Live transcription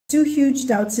Two huge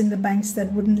doubts in the banks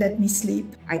that wouldn't let me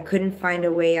sleep. I couldn't find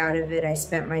a way out of it. I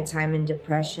spent my time in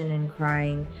depression and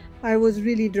crying. I was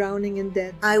really drowning in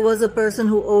debt. I was a person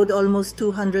who owed almost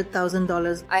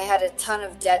 $200,000. I had a ton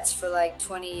of debts for like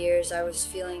 20 years. I was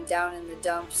feeling down in the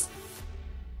dumps.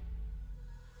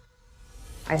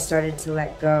 I started to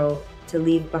let go, to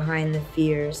leave behind the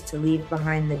fears, to leave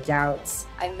behind the doubts.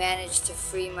 I managed to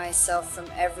free myself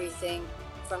from everything,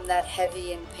 from that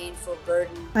heavy and painful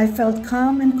burden. I felt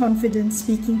calm and confident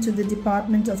speaking to the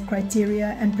Department of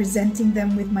Criteria and presenting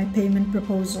them with my payment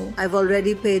proposal. I've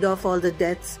already paid off all the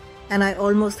debts, and I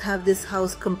almost have this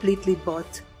house completely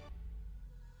bought.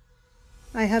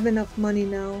 I have enough money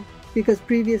now, because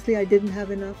previously I didn't have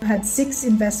enough. I had 6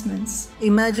 investments.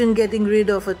 Imagine getting rid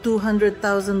of a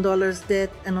 $200,000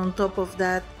 debt, and on top of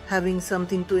that, having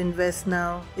something to invest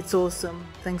now. It's awesome.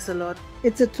 Thanks a lot.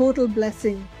 It's a total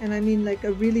blessing, and I mean like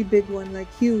a really big one, like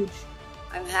huge.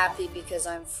 I'm happy because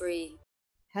I'm free.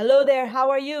 Hello there, how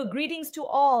are you? Greetings to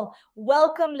all.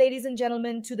 Welcome, ladies and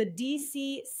gentlemen, to the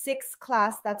DC6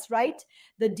 class. That's right,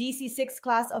 the DC6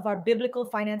 class of our Biblical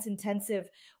Finance Intensive.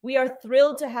 We are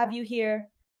thrilled to have you here.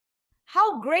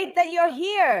 How great that you're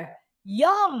here!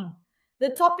 Yum! The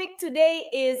topic today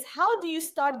is, how do you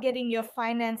start getting your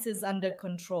finances under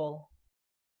control?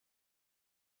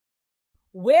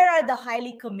 Where are the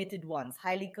highly committed ones,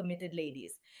 highly committed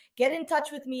ladies? Get in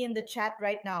touch with me in the chat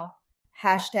right now.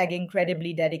 Hashtag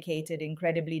incredibly dedicated,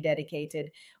 incredibly dedicated.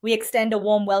 We extend a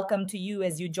warm welcome to you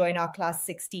as you join our class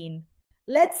 16.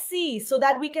 Let's see, so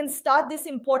that we can start this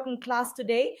important class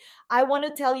today, I want to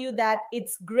tell you that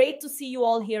it's great to see you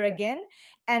all here again.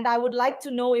 And I would like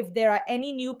to know if there are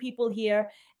any new people here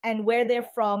and where they're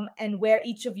from and where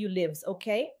each of you lives,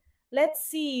 okay? Let's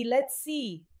see, let's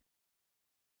see.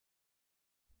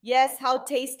 Yes, how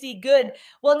tasty, good.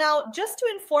 Well, now, just to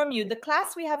inform you, the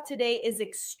class we have today is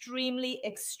extremely,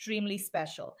 extremely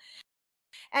special.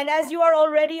 And as you are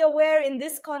already aware, in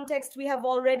this context, we have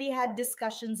already had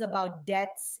discussions about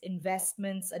debts,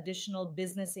 investments, additional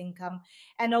business income,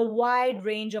 and a wide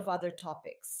range of other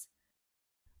topics.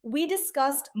 We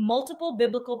discussed multiple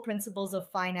biblical principles of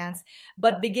finance,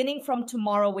 but beginning from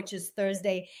tomorrow, which is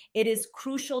Thursday, it is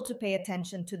crucial to pay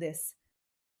attention to this.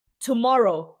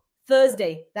 Tomorrow,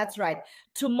 Thursday, that's right.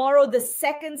 Tomorrow, the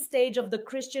second stage of the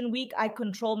Christian week, I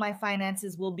Control My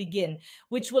Finances, will begin,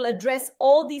 which will address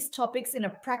all these topics in a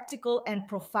practical and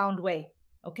profound way,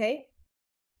 okay?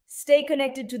 Stay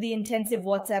connected to the intensive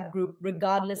WhatsApp group,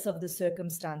 regardless of the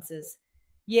circumstances.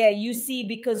 Yeah, you see,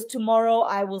 because tomorrow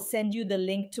I will send you the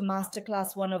link to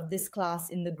Masterclass 1 of this class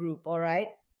in the group, all right?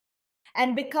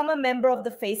 And become a member of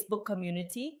the Facebook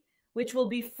community, which will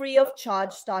be free of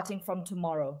charge starting from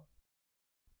tomorrow.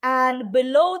 And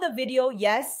below the video,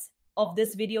 yes, of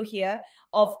this video here,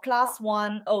 of class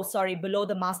 1, below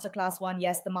the Masterclass 1,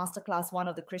 yes, the Masterclass 1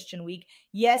 of the Christian week,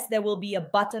 yes, there will be a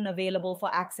button available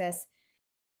for access.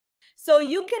 So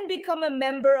you can become a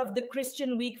member of the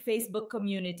Christian Week Facebook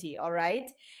community, all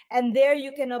right? And there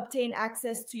you can obtain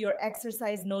access to your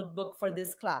exercise notebook for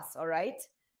this class, all right?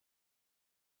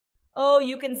 Oh,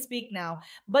 you can speak now.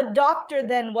 But doctor,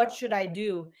 then what should I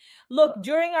do? Look,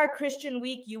 during our Christian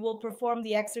week, you will perform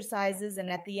the exercises, and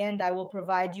at the end, I will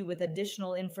provide you with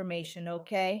additional information,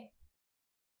 okay?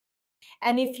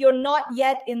 And if you're not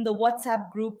yet in the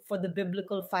WhatsApp group for the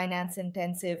Biblical Finance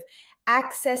Intensive,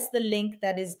 access the link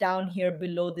that is down here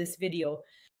below this video.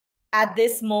 At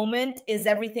this moment, is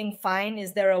everything fine?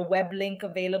 Is there a web link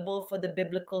available for the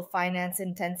Biblical Finance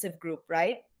Intensive group,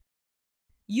 right?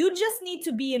 You just need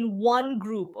to be in one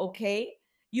group, okay?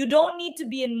 You don't need to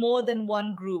be in more than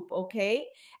one group, okay?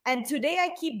 And today I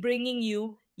keep bringing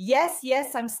you, yes,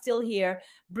 I'm still here,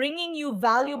 bringing you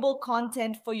valuable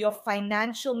content for your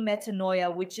financial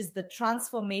metanoia, which is the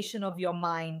transformation of your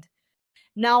mind.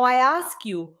 Now I ask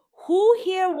you, who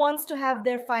here wants to have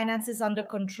their finances under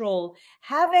control,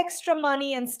 have extra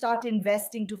money, and start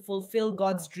investing to fulfill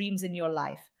God's dreams in your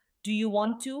life? Do you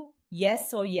want to?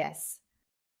 Yes or yes?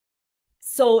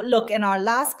 So look, in our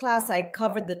last class, I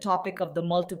covered the topic of the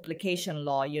multiplication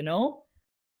law, you know?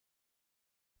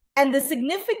 And the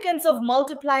significance of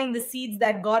multiplying the seeds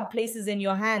that God places in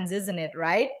your hands, isn't it,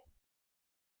 right?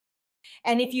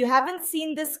 And if you haven't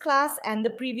seen this class and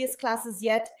the previous classes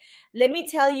yet, let me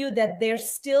tell you that they're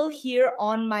still here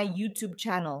on my YouTube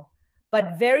channel.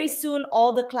 But very soon,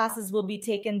 all the classes will be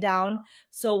taken down,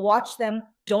 so watch them,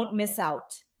 don't miss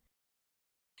out.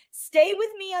 Stay with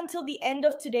me until the end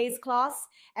of today's class,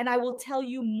 and I will tell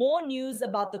you more news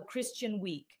about the Christian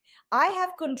week. I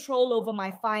have control over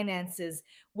my finances,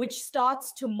 which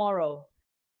starts tomorrow.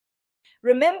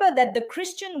 Remember that the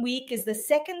Christian Week is the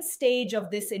second stage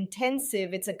of this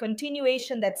intensive. It's a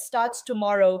continuation that starts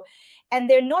tomorrow, and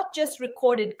they're not just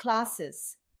recorded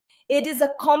classes. It is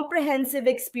a comprehensive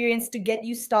experience to get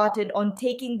you started on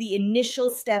taking the initial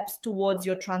steps towards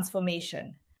your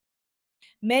transformation.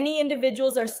 Many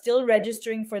individuals are still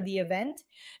registering for the event.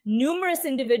 Numerous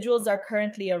individuals are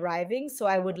currently arriving, so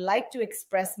I would like to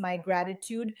express my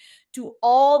gratitude to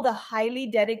all the highly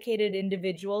dedicated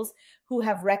individuals who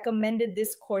have recommended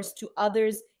this course to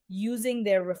others using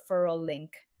their referral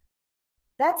link.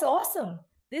 That's awesome.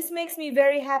 This makes me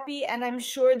very happy, and I'm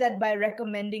sure that by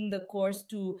recommending the course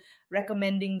to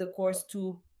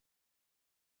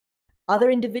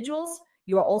other individuals,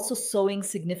 you are also sowing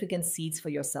significant seeds for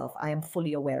yourself. I am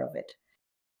fully aware of it.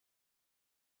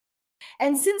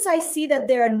 And since I see that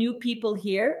there are new people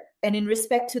here, and in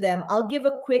respect to them, I'll give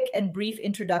a quick and brief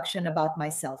introduction about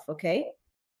myself, okay?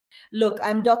 Look,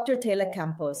 I'm Dr. Taylor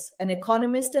Campos, an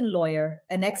economist and lawyer,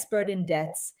 an expert in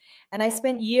debts, and I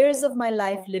spent years of my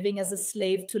life living as a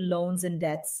slave to loans and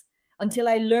debts until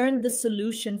I learned the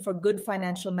solution for good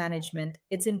financial management.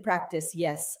 It's in practice,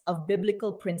 yes, of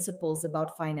biblical principles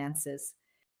about finances.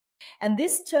 And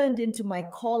this turned into my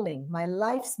calling, my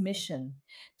life's mission.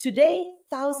 Today,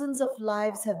 thousands of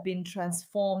lives have been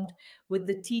transformed with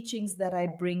the teachings that I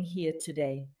bring here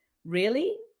today.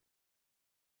 Really?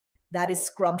 That is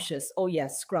scrumptious. Oh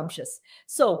yes, scrumptious.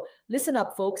 So listen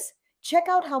up, folks. Check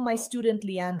out how my student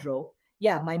Leandro,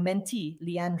 my mentee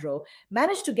Leandro,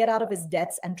 managed to get out of his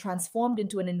debts and transformed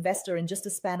into an investor in just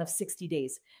a span of 60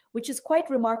 days, which is quite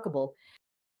remarkable.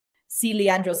 See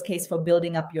Leandro's case for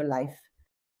building up your life.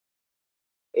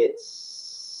 It's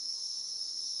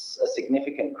a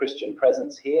significant Christian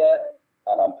presence here,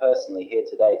 and I'm personally here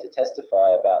today to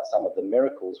testify about some of the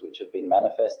miracles which have been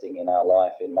manifesting in our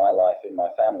life, in my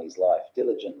family's life,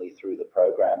 diligently through the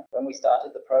program. When we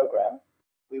started the program,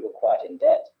 we were quite in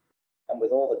debt, and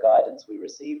with all the guidance we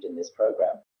received in this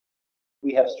program,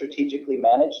 we have strategically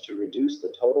managed to reduce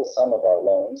the total sum of our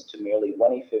loans to merely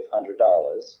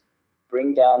 $2,500,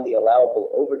 bring down the allowable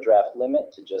overdraft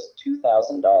limit to just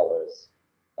 $2,000,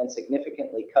 and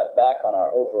significantly cut back on our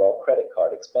overall credit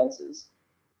card expenses,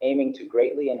 aiming to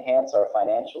greatly enhance our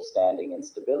financial standing and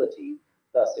stability,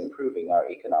 thus improving our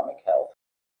economic health.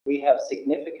 We have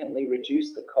significantly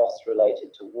reduced the costs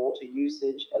related to water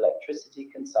usage, electricity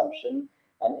consumption,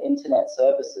 and internet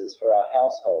services for our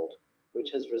household,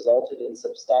 which has resulted in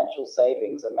substantial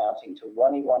savings amounting to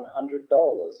 $2,100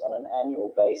 on an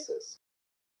annual basis.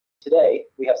 Today,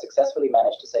 we have successfully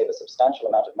managed to save a substantial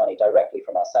amount of money directly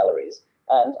from our salaries,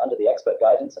 and under the expert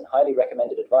guidance and highly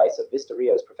recommended advice of Vista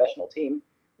Rio's professional team,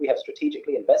 we have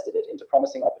strategically invested it into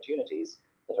promising opportunities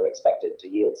that are expected to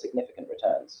yield significant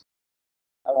returns.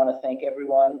 I want to thank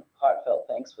everyone. Heartfelt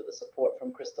thanks for the support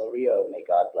from Crystal Rio. May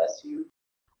God bless you.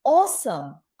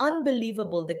 Awesome.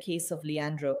 Unbelievable, the case of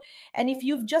Leandro. And if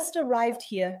you've just arrived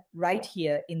here, right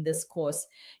here in this course,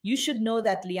 you should know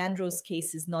that Leandro's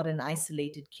case is not an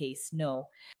isolated case. No.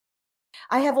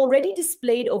 I have already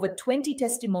displayed over 20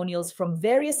 testimonials from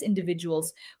various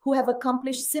individuals who have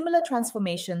accomplished similar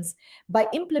transformations by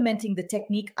implementing the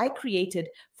technique I created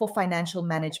for financial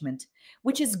management,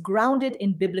 which is grounded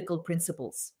in biblical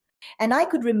principles. And I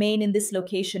could remain in this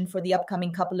location for the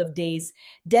upcoming couple of days,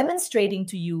 demonstrating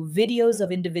to you videos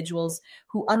of individuals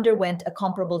who underwent a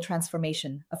comparable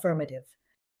transformation. Affirmative.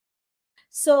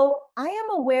 So I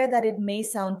am aware that it may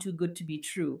sound too good to be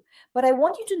true, but I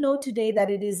want you to know today that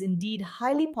it is indeed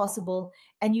highly possible,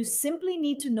 and you simply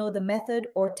need to know the method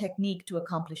or technique to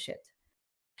accomplish it.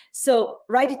 So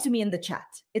write it to me in the chat.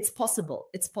 It's possible.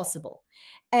 It's possible.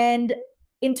 And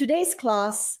in today's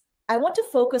class, I want to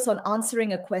focus on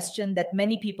answering a question that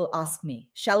many people ask me.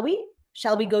 Shall we?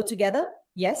 Shall we go together?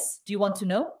 Yes? Do you want to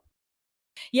know?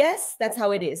 Yes, that's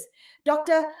how it is.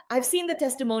 Doctor, I've seen the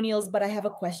testimonials, but I have a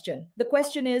question. The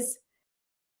question is,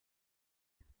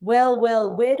 well,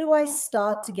 where do I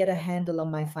start to get a handle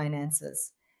on my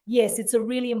finances? Yes, it's a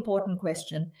really important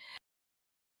question.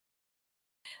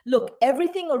 Look,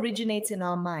 everything originates in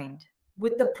our mind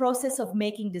with the process of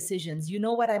making decisions. You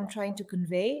know what I'm trying to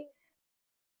convey?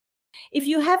 If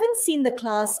you haven't seen the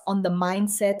class on the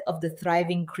mindset of the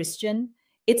thriving Christian,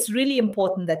 it's really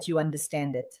important that you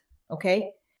understand it,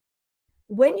 okay?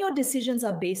 When your decisions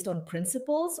are based on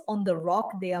principles, on the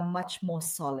rock, they are much more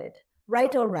solid.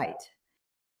 Right or right?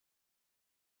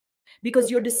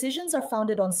 Because your decisions are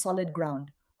founded on solid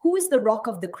ground. Who is the rock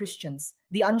of the Christians,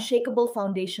 the unshakable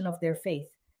foundation of their faith?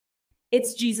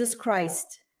 It's Jesus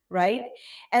Christ. right?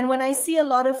 And when I see a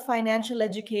lot of financial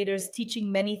educators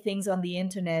teaching many things on the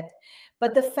internet,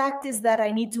 but the fact is that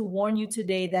I need to warn you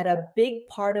today that a big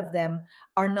part of them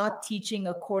are not teaching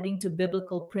according to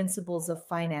biblical principles of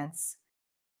finance.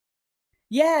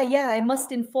 Yeah, I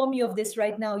must inform you of this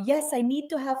right now. Yes, I need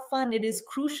to have fun. It is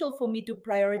crucial for me to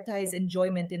prioritize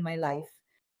enjoyment in my life.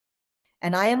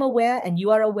 And I am aware, and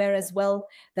you are aware as well,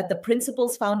 that the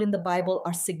principles found in the Bible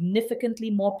are significantly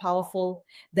more powerful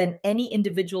than any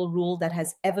individual rule that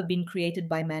has ever been created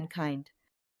by mankind.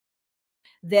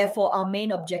 Therefore, our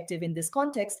main objective in this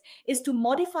context is to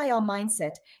modify our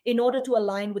mindset in order to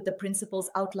align with the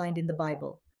principles outlined in the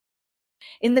Bible.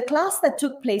 In the class that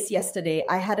took place yesterday,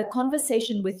 I had a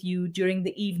conversation with you during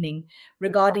the evening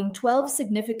regarding 12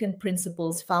 significant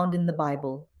principles found in the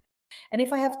Bible. And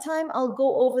if I have time, I'll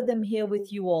go over them here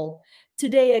with you all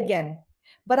today again.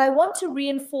 But I want to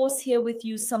reinforce here with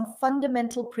you some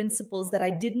fundamental principles that I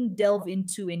didn't delve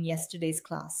into in yesterday's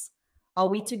class. Are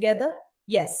we together?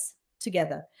 Yes,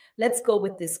 together. Let's go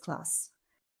with this class.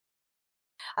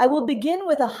 I will begin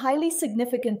with a highly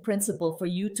significant principle for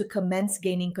you to commence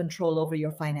gaining control over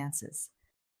your finances.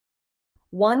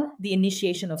 1, the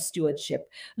initiation of stewardship.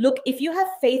 Look, if you have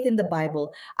faith in the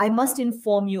Bible, I must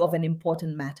inform you of an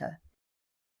important matter.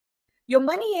 Your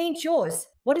money ain't yours.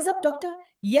 What is up, doctor?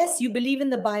 Yes, you believe in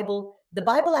the Bible. The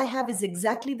Bible I have is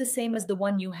exactly the same as the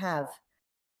one you have.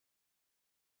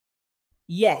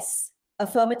 Yes,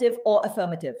 affirmative or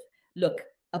affirmative. Look,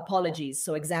 apologies,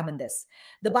 so examine this.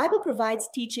 The Bible provides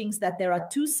teachings that there are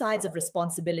two sides of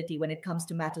responsibility when it comes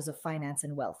to matters of finance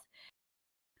and wealth.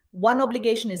 One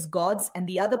obligation is God's, and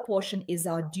the other portion is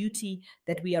our duty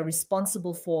that we are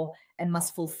responsible for and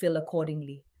must fulfill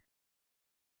accordingly.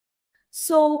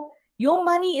 So, your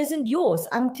money isn't yours.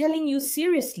 I'm telling you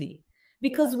seriously.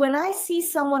 Because when I see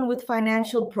someone with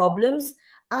financial problems,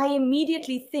 I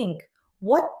immediately think,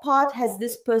 what part has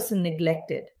this person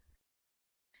neglected?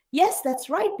 Yes, that's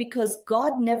right, because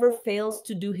God never fails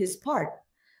to do his part.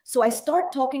 So I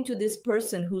start talking to this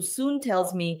person who soon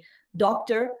tells me,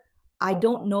 Doctor, I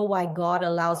don't know why God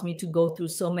allows me to go through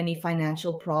so many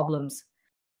financial problems.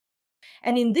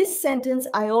 And in this sentence,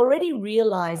 I already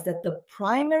realized that the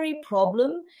primary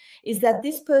problem is that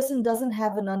this person doesn't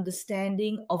have an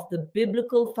understanding of the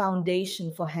biblical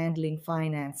foundation for handling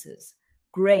finances.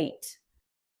 Great.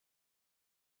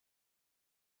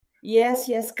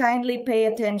 Yes, kindly pay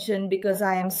attention because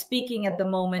I am speaking at the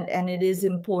moment and it is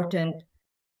important.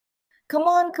 Come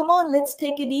on, let's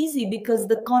take it easy because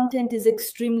the content is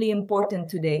extremely important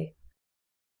today.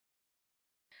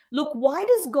 Look, why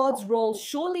does God's role?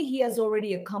 Surely he has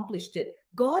already accomplished it.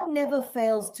 God never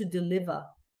fails to deliver.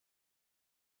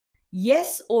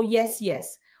 Yes or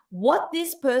yes. What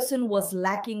this person was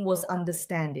lacking was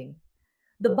understanding.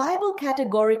 The Bible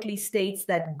categorically states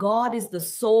that God is the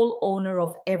sole owner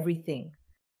of everything.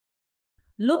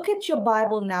 Look at your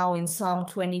Bible now in Psalm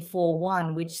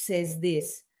 24:1, which says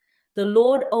this: The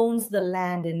Lord owns the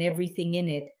land and everything in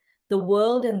it, the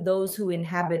world and those who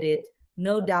inhabit it,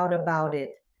 no doubt about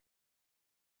it.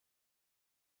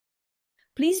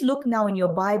 Please look now in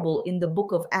your Bible in the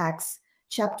book of Acts,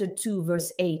 chapter 2,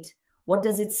 verse 8. What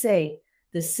does it say?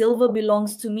 The silver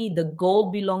belongs to me, the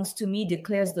gold belongs to me,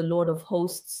 declares the Lord of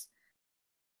hosts.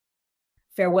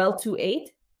 Farewell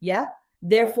 2:8. Yeah?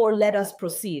 Therefore, let us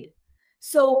proceed.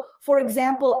 So, for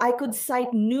example, I could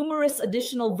cite numerous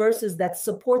additional verses that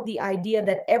support the idea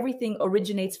that everything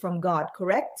originates from God,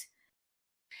 correct?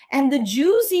 And the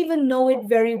Jews even know it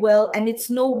very well, and it's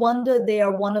no wonder they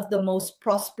are one of the most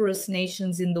prosperous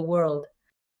nations in the world.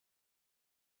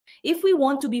 If we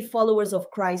want to be followers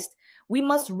of Christ, we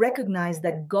must recognize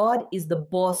that God is the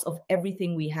boss of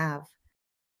everything we have.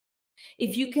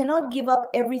 If you cannot give up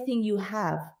everything you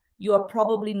have, you are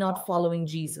probably not following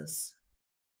Jesus.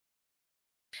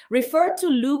 Refer to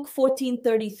Luke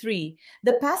 14:33.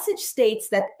 The passage states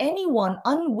that anyone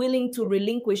unwilling to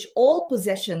relinquish all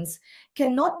possessions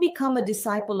cannot become a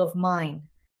disciple of mine.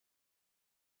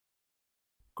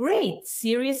 Great,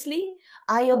 seriously?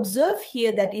 I observe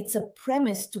here that it's a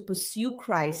premise to pursue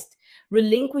Christ,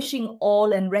 relinquishing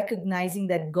all and recognizing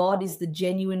that God is the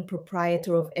genuine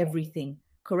proprietor of everything,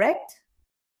 correct?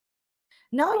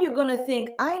 Now you're going to think,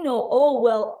 I know, oh,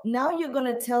 well, now you're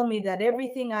going to tell me that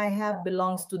everything I have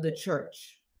belongs to the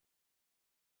church.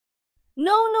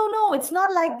 No, it's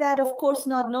not like that. Of course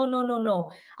not.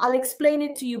 No. I'll explain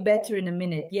it to you better in a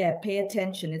minute. Yeah, pay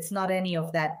attention. It's not any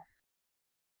of that.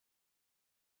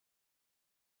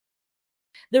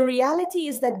 The reality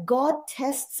is that God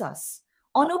tests us,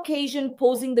 on occasion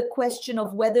posing the question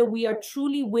of whether we are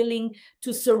truly willing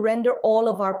to surrender all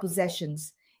of our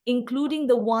possessions, including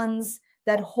the ones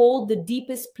that hold the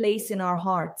deepest place in our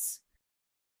hearts.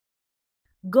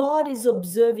 God is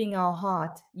observing our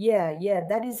heart. Yeah,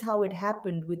 that is how it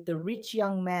happened with the rich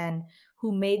young man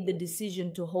who made the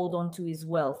decision to hold on to his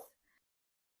wealth.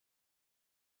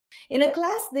 In a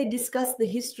class, they discussed the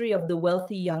history of the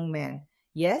wealthy young man.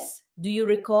 Yes? Do you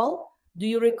recall? Do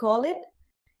you recall it?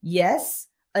 Yes.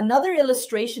 Another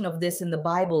illustration of this in the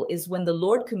Bible is when the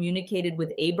Lord communicated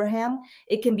with Abraham.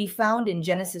 It can be found in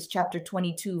Genesis chapter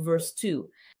 22, verse 2.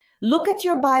 Look at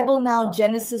your Bible now,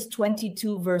 Genesis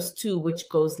 22, verse 2, which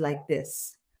goes like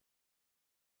this.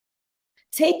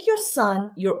 Take your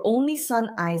son, your only son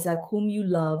Isaac, whom you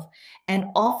love, and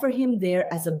offer him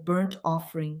there as a burnt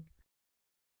offering.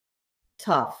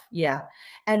 Tough, yeah.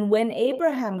 And when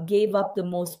Abraham gave up the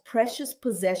most precious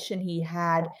possession he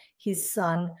had, his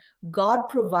son, God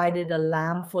provided a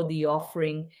lamb for the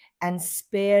offering and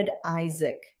spared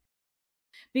Isaac.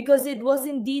 Because it was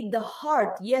indeed the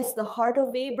heart, yes, the heart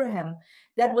of Abraham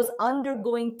that was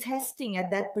undergoing testing at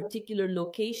that particular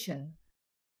location.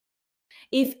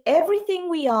 If everything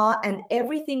we are and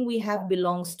everything we have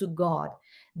belongs to God,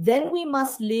 then we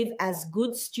must live as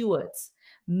good stewards,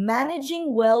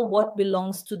 managing well what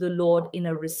belongs to the Lord in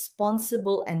a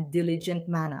responsible and diligent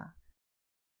manner.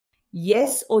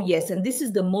 Yes, oh yes, and this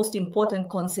is the most important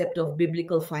concept of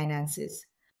biblical finances.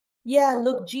 Yeah,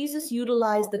 look, Jesus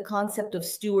utilized the concept of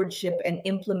stewardship and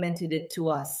implemented it to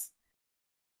us.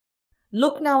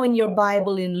 Look now in your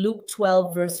Bible in Luke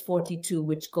 12, verse 42,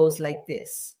 which goes like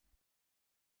this.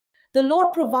 The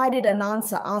Lord provided an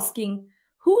answer asking,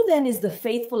 "Who then is the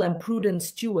faithful and prudent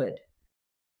steward,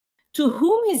 to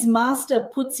whom his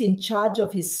master puts in charge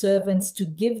of his servants to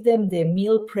give them their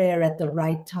meal prayer at the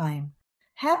right time?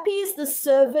 Happy is the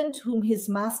servant whom his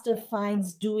master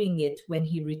finds doing it when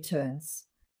he returns.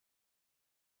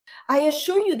 I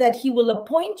assure you that he will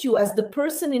appoint you as the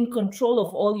person in control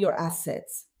of all your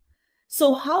assets.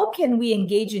 So how can we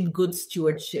engage in good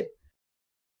stewardship?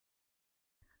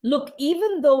 Look,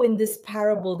 even though in this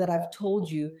parable that I've told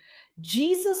you,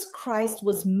 Jesus Christ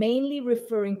was mainly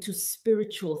referring to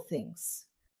spiritual things,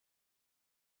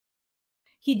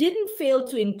 he didn't fail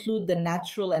to include the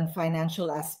natural and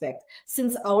financial aspect,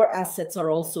 since our assets are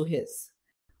also his.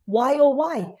 Why, oh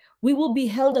why? We will be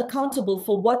held accountable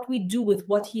for what we do with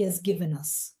what he has given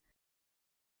us.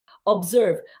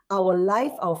 Observe, our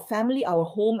life, our family, our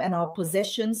home, and our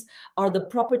possessions are the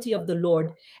property of the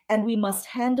Lord, and we must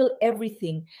handle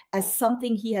everything as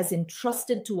something he has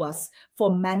entrusted to us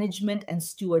for management and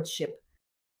stewardship.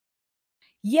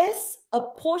 Yes, a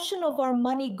portion of our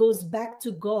money goes back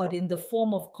to God in the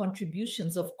form of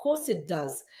contributions. Of course it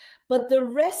does, but the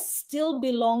rest still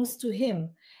belongs to him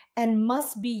and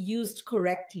must be used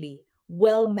correctly,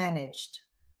 well managed,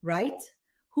 right?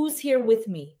 Who's here with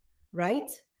me, right?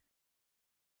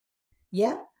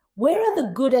 Yeah? Where are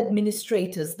the good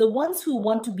administrators, the ones who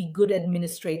want to be good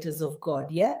administrators of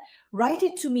God, yeah? Write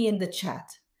it to me in the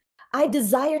chat. I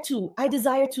desire to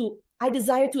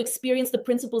experience the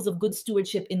principles of good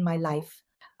stewardship in my life.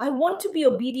 I want to be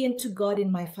obedient to God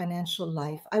in my financial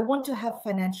life. I want to have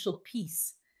financial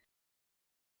peace.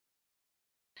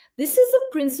 This is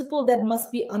a principle that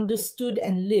must be understood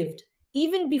and lived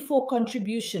even before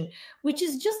contribution, which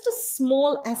is just a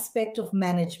small aspect of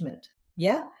management.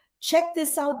 Yeah? Check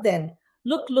this out then.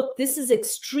 Look, this is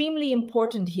extremely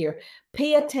important here.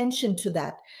 Pay attention to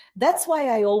that. That's why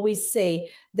I always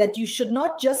say that you should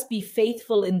not just be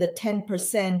faithful in the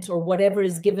 10% or whatever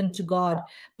is given to God,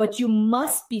 but you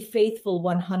must be faithful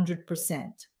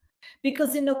 100%.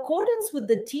 Because in accordance with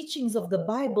the teachings of the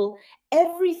Bible,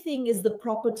 everything is the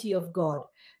property of God.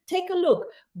 Take a look.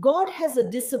 God has a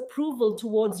disapproval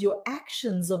towards your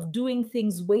actions of doing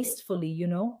things wastefully, you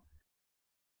know.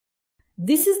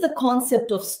 This is the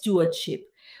concept of stewardship.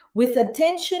 With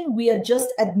attention, we are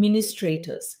just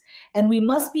administrators, and we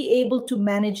must be able to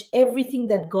manage everything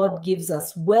that God gives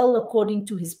us well according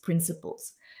to his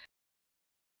principles.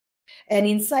 And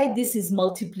inside this is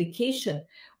multiplication,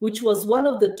 which was one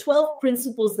of the 12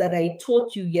 principles that I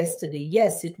taught you yesterday.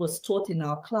 Yes, it was taught in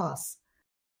our class.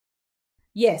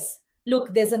 Yes,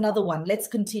 look, there's another one. Let's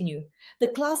continue. The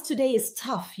class today is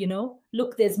tough, you know.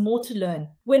 Look, there's more to learn.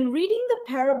 When reading the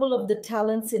parable of the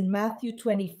talents in Matthew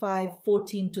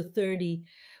 25:14-30,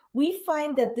 we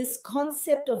find that this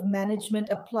concept of management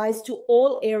applies to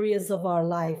all areas of our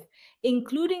life,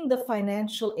 including the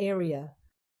financial area.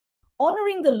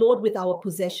 Honoring the Lord with our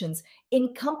possessions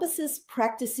encompasses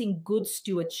practicing good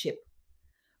stewardship.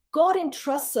 God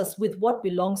entrusts us with what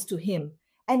belongs to him,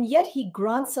 and yet he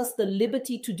grants us the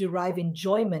liberty to derive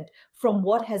enjoyment from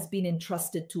what has been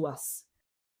entrusted to us.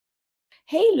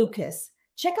 Hey, Lucas,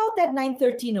 check out that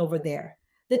 913 over there.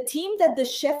 The team that the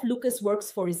chef Lucas works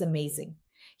for is amazing.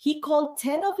 He called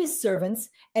 10 of his servants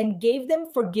and gave them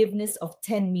forgiveness of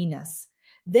 10 minas.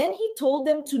 Then he told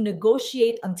them to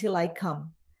negotiate until I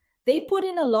come. They put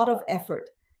in a lot of effort.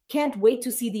 Can't wait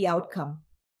to see the outcome.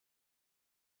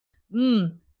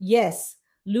 Yes,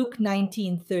 Luke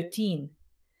 19:13.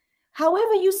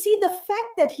 However, you see, the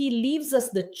fact that he leaves us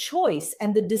the choice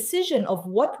and the decision of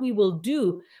what we will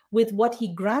do with what he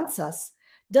grants us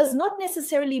does not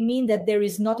necessarily mean that there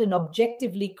is not an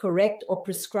objectively correct or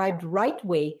prescribed right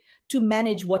way to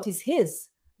manage what is his,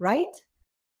 right?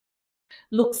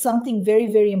 Look, something very,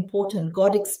 very important.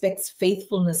 God expects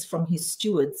faithfulness from his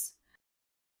stewards.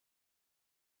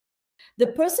 The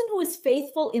person who is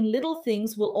faithful in little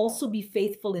things will also be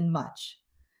faithful in much.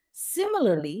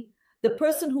 Similarly, the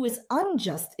person who is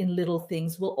unjust in little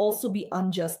things will also be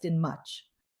unjust in much.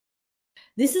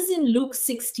 This is in Luke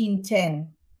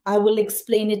 16:10. I will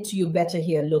explain it to you better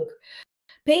here. Look,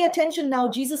 pay attention now.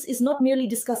 Jesus is not merely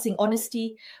discussing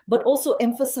honesty, but also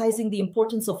emphasizing the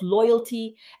importance of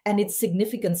loyalty and its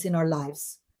significance in our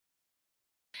lives.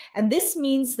 And this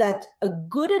means that a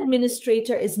good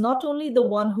administrator is not only the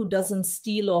one who doesn't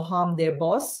steal or harm their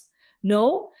boss,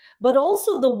 no, but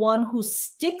also the one who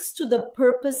sticks to the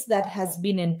purpose that has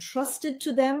been entrusted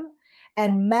to them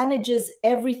and manages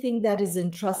everything that is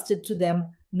entrusted to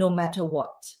them, no matter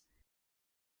what.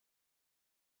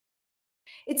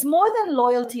 It's more than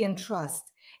loyalty and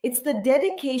trust. It's the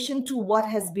dedication to what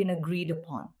has been agreed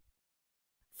upon.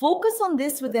 Focus on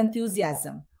this with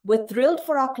enthusiasm. We're thrilled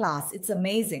for our class. It's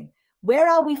amazing. Where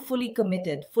are we fully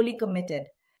committed? Fully committed.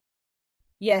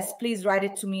 Yes, please write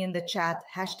it to me in the chat.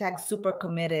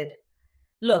 #supercommitted.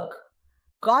 Look,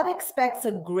 God expects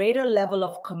a greater level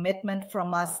of commitment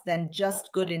from us than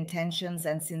just good intentions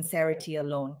and sincerity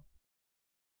alone.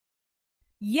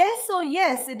 Yes, oh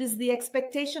yes, it is the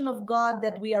expectation of God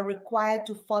that we are required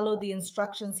to follow the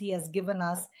instructions he has given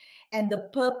us and the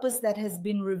purpose that has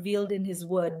been revealed in his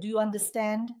word. Do you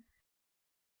understand?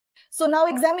 So now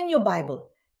examine your Bible.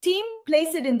 Team,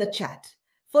 place it in the chat.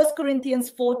 1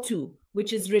 Corinthians 4:2,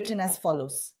 which is written as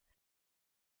follows.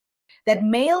 That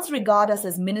males regard us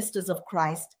as ministers of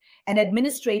Christ and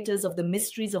administrators of the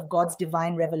mysteries of God's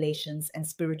divine revelations and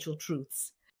spiritual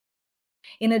truths.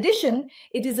 In addition,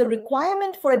 it is a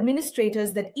requirement for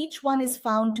administrators that each one is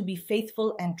found to be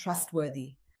faithful and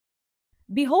trustworthy.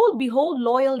 Behold,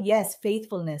 loyal, yes,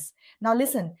 faithfulness. Now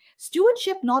listen,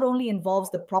 stewardship not only involves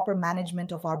the proper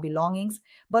management of our belongings,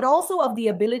 but also of the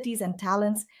abilities and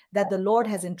talents that the Lord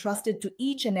has entrusted to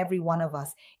each and every one of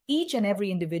us, each and every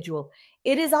individual.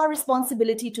 It is our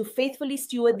responsibility to faithfully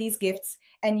steward these gifts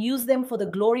and use them for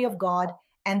the glory of God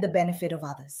and the benefit of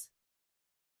others.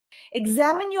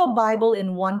 Examine your Bible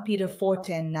in 1 Peter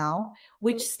 4:10 now,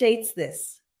 which states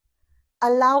this.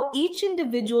 Allow each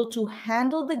individual to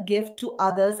handle the gift to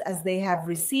others as they have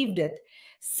received it,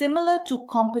 similar to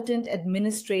competent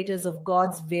administrators of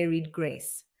God's varied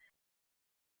grace.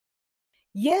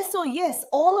 Yes, oh yes,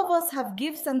 all of us have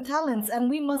gifts and talents, and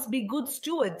we must be good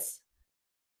stewards.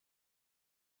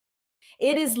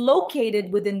 It is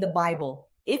located within the Bible.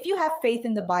 If you have faith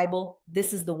in the Bible,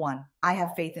 this is the one. I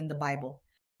have faith in the Bible.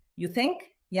 You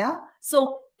think? Yeah?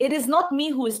 So it is not me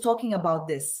who is talking about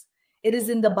this. It is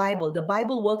in the Bible. The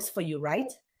Bible works for you,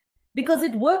 right? Because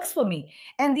it works for me.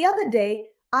 And the other day,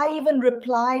 I even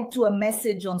replied to a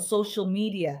message on social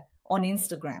media, on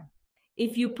Instagram.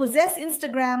 If you possess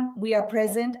Instagram, we are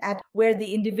present at where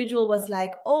the individual was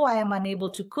like, oh, I am unable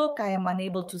to cook. I am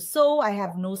unable to sew. I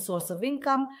have no source of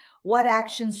income. What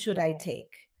actions should I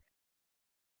take?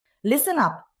 Listen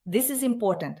up. This is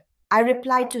important. I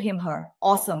replied to her,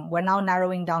 awesome. We're now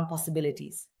narrowing down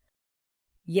possibilities.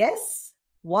 Yes?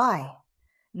 Why?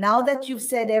 Now that you've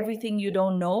said everything you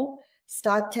don't know,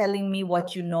 start telling me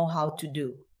what you know how to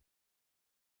do.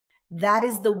 That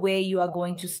is the way you are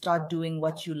going to start doing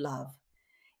what you love.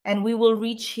 And we will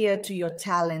reach here to your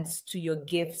talents, to your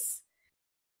gifts.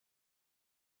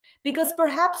 Because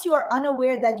perhaps you are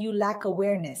unaware that you lack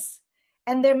awareness.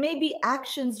 And there may be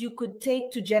actions you could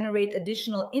take to generate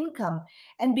additional income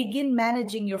and begin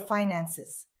managing your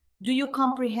finances. Do you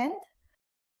comprehend?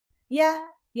 Yeah.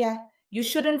 You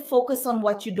shouldn't focus on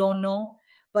what you don't know,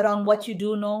 but on what you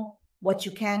do know, what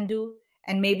you can do,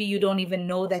 and maybe you don't even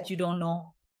know that you don't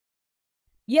know.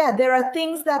 Yeah, there are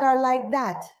things that are like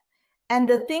that. And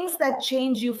the things that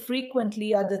change you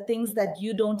frequently are the things that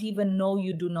you don't even know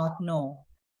you do not know.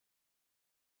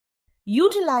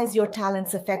 Utilize your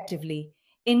talents effectively,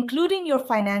 including your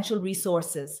financial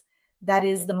resources, that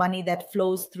is the money that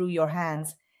flows through your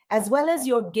hands, as well as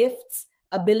your gifts,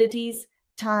 abilities,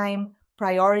 time,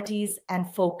 priorities,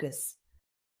 and focus.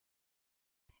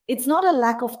 It's not a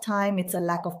lack of time, it's a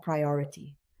lack of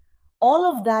priority. All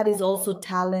of that is also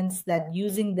talents that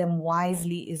using them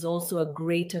wisely is also a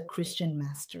greater Christian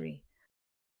mastery.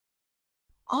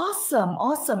 Awesome,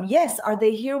 awesome. Yes, are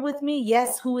they here with me?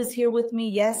 Yes, who is here with me?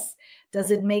 Yes.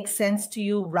 Does it make sense to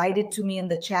you? Write it to me in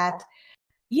the chat.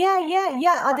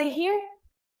 Yeah. Are they here?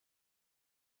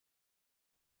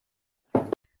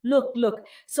 Look.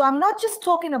 So I'm not just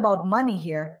talking about money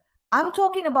here. I'm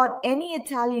talking about any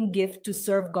Italian gift to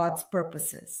serve God's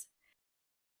purposes.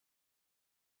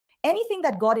 Anything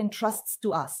that God entrusts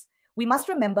to us, we must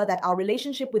remember that our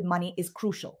relationship with money is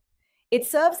crucial. It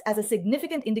serves as a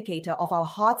significant indicator of our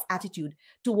heart's attitude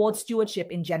towards stewardship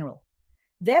in general.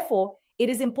 Therefore, it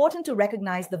is important to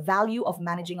recognize the value of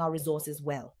managing our resources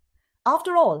well.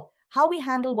 After all, how we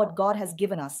handle what God has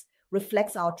given us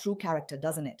reflects our true character,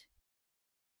 doesn't it?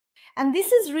 And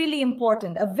this is really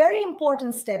important. A very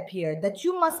important step here that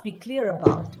you must be clear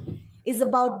about is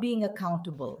about being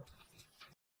accountable.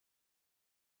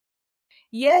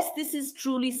 Yes, this is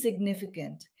truly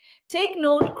significant. Take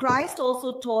note, Christ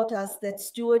also taught us that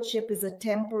stewardship is a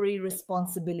temporary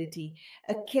responsibility,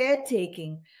 a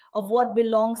caretaking of what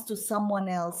belongs to someone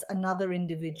else, another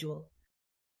individual.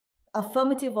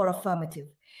 Affirmative or affirmative.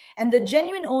 And the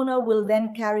genuine owner will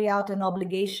then carry out an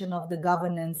obligation of the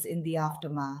governance in the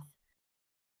aftermath.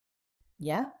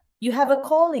 Yeah? You have a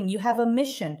calling, you have a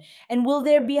mission, and will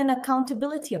there be an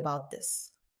accountability about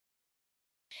this?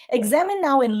 Examine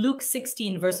now in Luke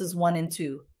 16 verses 1 and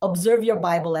 2. Observe your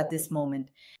Bible at this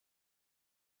moment.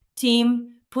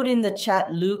 Team, put in the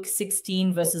chat Luke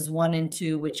 16 verses 1 and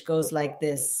 2, which goes like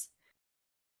this.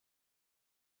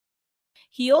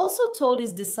 He also told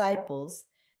his disciples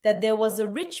that there was a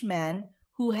rich man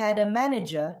who had a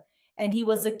manager, and he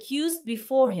was accused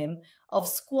before him of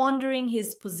squandering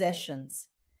his possessions.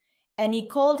 And he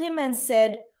called him and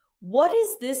said, "What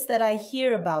is this that I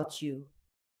hear about you?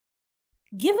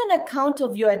 Give an account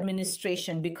of your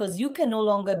administration, because you can no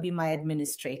longer be my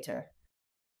administrator."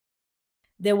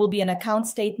 There will be an account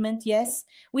statement, yes.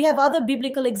 We have other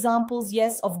biblical examples,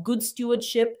 yes, of good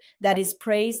stewardship that is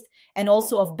praised and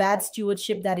also of bad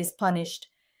stewardship that is punished.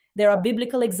 There are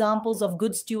biblical examples of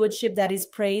good stewardship that is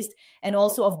praised and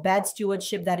also of bad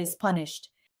stewardship that is punished.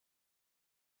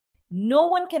 No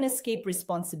one can escape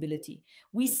responsibility.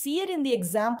 We see it in the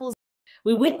examples.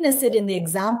 We witness it in the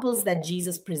examples that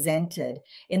Jesus presented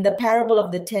in the parable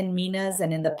of the 10 minas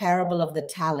and in the parable of the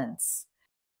talents.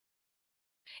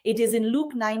 It is in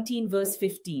Luke 19 verse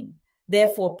 15.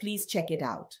 Therefore, please check it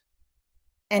out.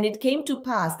 And it came to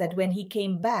pass that when he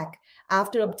came back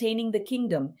after obtaining the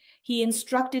kingdom, he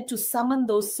instructed to summon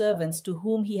those servants to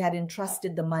whom he had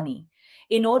entrusted the money,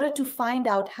 in order to find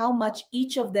out how much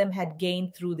each of them had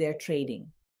gained through their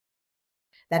trading.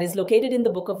 That is located in the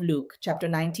book of Luke, chapter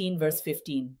 19, verse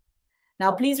 15.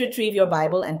 Now please retrieve your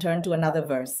Bible and turn to another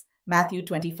verse, Matthew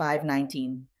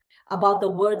 25:19, about the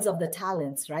words of the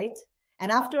talents, right?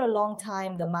 And after a long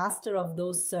time, the master of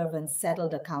those servants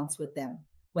settled accounts with them,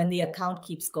 when the account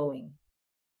keeps going.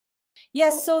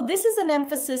 Yes, so this is an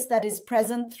emphasis that is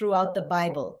present throughout the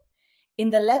Bible. In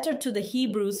the letter to the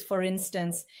Hebrews, for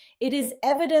instance, it is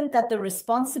evident that the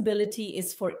responsibility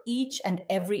is for each and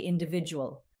every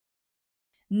individual.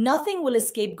 Nothing will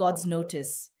escape God's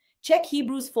notice. Check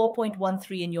Hebrews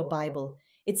 4.13 in your Bible.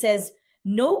 It says,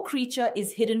 "No creature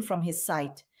is hidden from his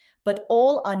sight, but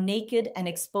all are naked and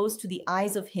exposed to the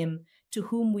eyes of him to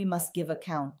whom we must give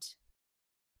account."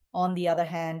 On the other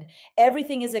hand,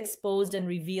 everything is exposed and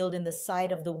revealed in the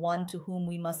sight of the one to whom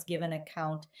we must give an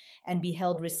account and be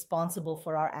held responsible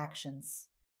for our actions.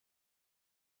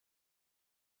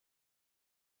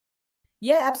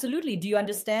 Yeah, absolutely. Do you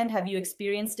understand? Have you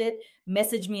experienced it?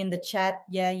 Message me in the chat.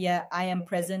 Yeah, I am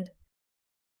present.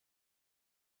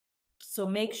 So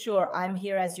make sure I'm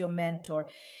here as your mentor.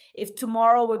 If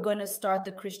tomorrow we're going to start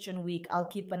the Christian week, I'll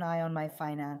keep an eye on my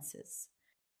finances.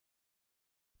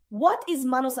 What is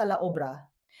manos a la obra?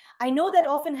 I know that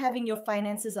often having your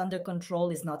finances under control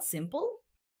is not simple.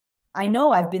 I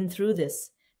know, I've been through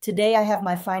this. Today I have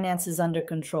my finances under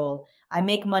control. I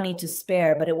make money to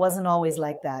spare, but it wasn't always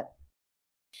like that.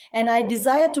 And I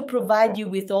desire to provide you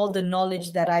with all the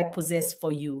knowledge that I possess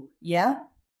for you, yeah?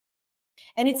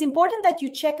 And it's important that you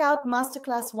check out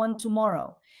Masterclass 1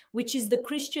 tomorrow, which is the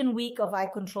Christian week of I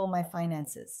Control My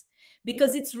Finances,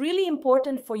 because it's really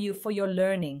important for you, for your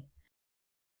learning.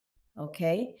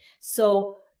 Okay?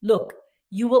 So, look,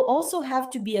 you will also have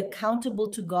to be accountable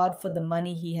to God for the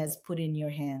money He has put in your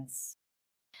hands.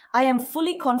 I am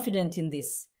fully confident in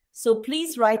this. So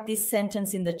please write this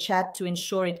sentence in the chat to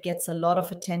ensure it gets a lot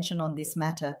of attention on this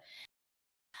matter.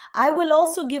 I will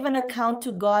also give an account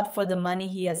to God for the money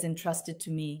He has entrusted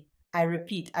to me. I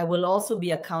repeat, I will also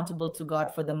be accountable to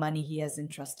God for the money He has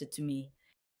entrusted to me.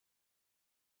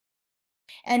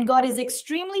 And God is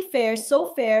extremely fair,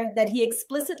 so fair that He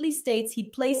explicitly states He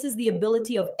places the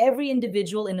ability of every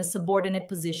individual in a subordinate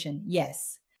position.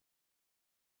 Yes.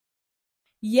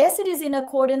 Yes, it is in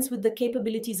accordance with the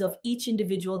capabilities of each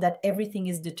individual that everything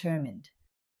is determined.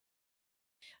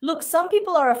 Look, some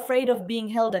people are afraid of being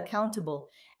held accountable,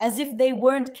 as if they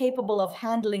weren't capable of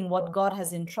handling what God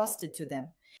has entrusted to them.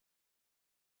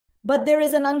 But there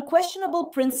is an unquestionable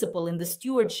principle in the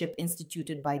stewardship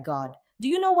instituted by God. Do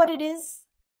you know what it is?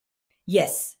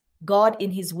 Yes, God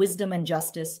in His wisdom and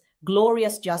justice,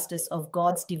 glorious justice of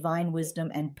God's divine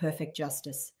wisdom and perfect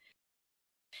justice.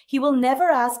 He will never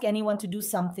ask anyone to do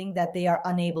something that they are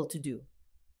unable to do.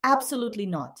 Absolutely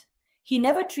not. He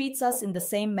never treats us in the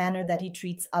same manner that He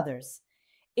treats others.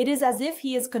 It is as if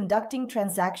He is conducting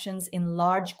transactions in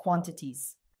large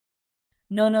quantities.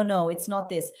 No, it's not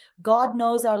this. God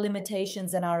knows our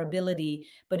limitations and our ability,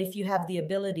 but if you have the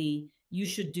ability, you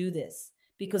should do this,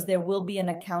 because there will be an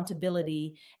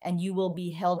accountability and you will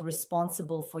be held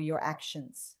responsible for your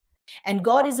actions. And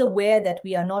God is aware that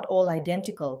we are not all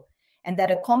identical, and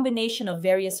that a combination of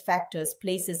various factors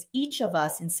places each of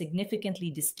us in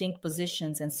significantly distinct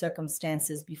positions and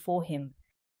circumstances before Him.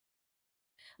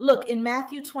 Look, in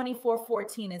Matthew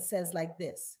 24:14, it says like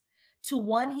this: to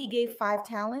one He gave 5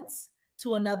 talents,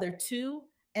 to another 2,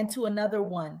 and to another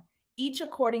 1, each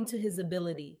according to his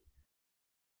ability.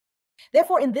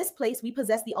 Therefore, in this place, we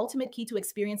possess the ultimate key to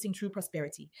experiencing true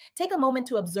prosperity. Take a moment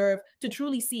to observe, to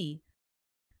truly see.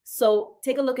 So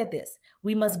take a look at this.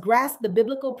 We must grasp the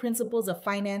biblical principles of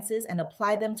finances and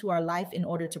apply them to our life in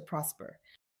order to prosper.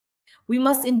 We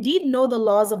must indeed know the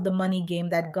laws of the money game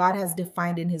that God has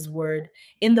defined in His Word,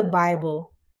 in the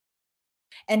Bible.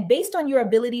 And based on your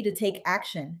ability to take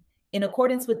action in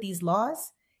accordance with these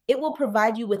laws, it will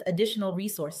provide you with additional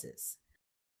resources.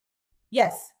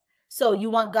 Yes. So you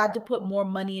want God to put more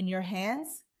money in your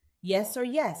hands? Yes or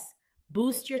yes.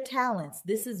 Boost your talents.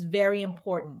 This is very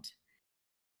important.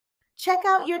 Check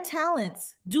out your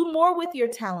talents. Do more with your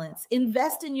talents.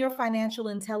 Invest in your financial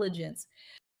intelligence.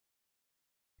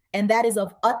 And that is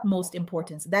of utmost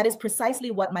importance. That is precisely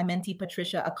what my mentee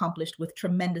Patricia accomplished with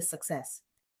tremendous success.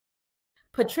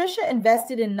 Patricia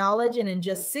invested in knowledge, and in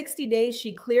just 60 days,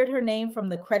 she cleared her name from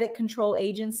the credit control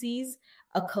agencies,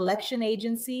 a collection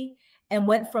agency, and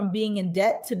went from being in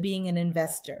debt to being an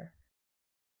investor.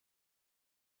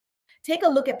 Take a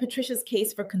look at Patricia's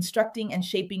case for constructing and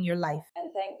shaping your life.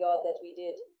 And thank God that we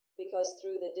did, because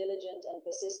through the diligent and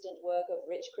persistent work of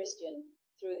Rich Christian,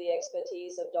 through the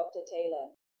expertise of Dr.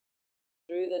 Taylor,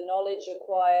 through the knowledge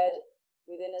acquired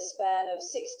within a span of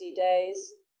 60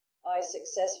 days, I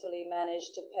successfully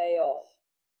managed to pay off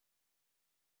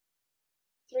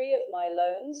 3 of my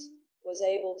loans, was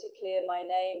able to clear my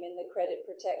name in the Credit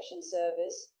Protection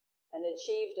Service, and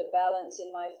achieved a balance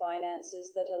in my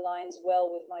finances that aligns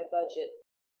well with my budget.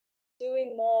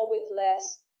 Doing more with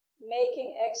less,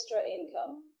 making extra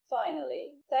income.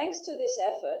 Finally, thanks to this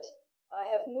effort, I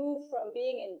have moved from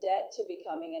being in debt to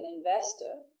becoming an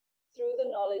investor through the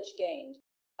knowledge gained.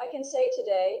 I can say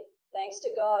today, thanks to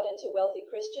God and to Wealthy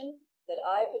Christian, that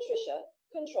I, Patricia,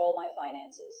 control my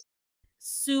finances.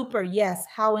 Super. Yes.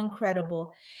 How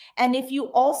incredible. And if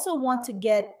you also want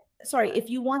to if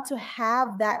you want to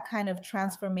have that kind of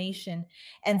transformation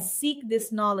and seek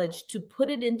this knowledge to put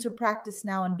it into practice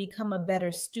now and become a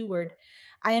better steward,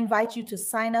 I invite you to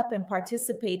sign up and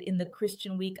participate in the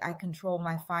Christian Week I Control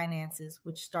My Finances,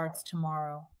 which starts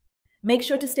tomorrow. Make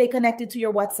sure to stay connected to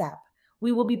your WhatsApp.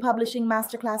 We will be publishing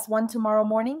Masterclass 1 tomorrow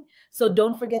morning, so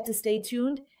don't forget to stay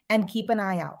tuned and keep an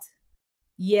eye out.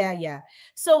 Yeah.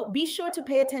 So be sure to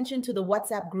pay attention to the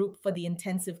WhatsApp group for the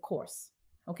intensive course,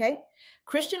 okay?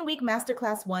 Christian Week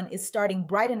Masterclass 1 is starting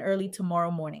bright and early tomorrow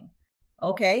morning,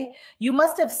 okay? You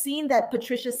must have seen that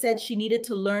Patricia said she needed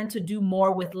to learn to do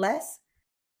more with less,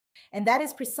 and that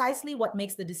is precisely what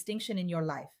makes the distinction in your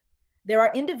life. There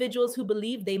are individuals who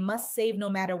believe they must save no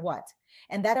matter what,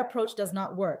 and that approach does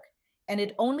not work. And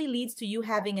it only leads to you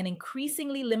having an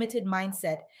increasingly limited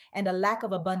mindset and a lack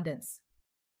of abundance.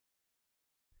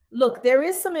 Look, there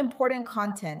is some important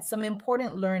content, some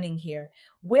important learning here.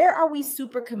 Where are we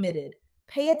super committed?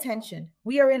 Pay attention.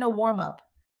 We are in a warm-up.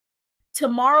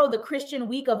 Tomorrow, the Christian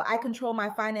Week of I Control My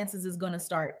Finances is going to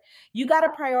start. You got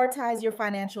to prioritize your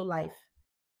financial life.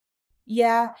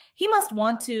 Yeah, he must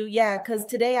want to. Yeah, because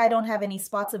today I don't have any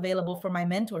spots available for my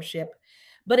mentorship.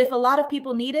 But if a lot of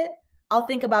people need it, I'll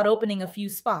think about opening a few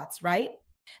spots, right?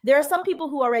 There are some people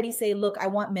who already say, look, I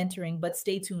want mentoring, but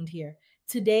stay tuned here.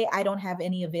 Today, I don't have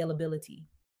any availability.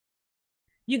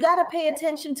 You got to pay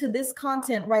attention to this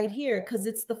content right here because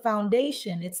it's the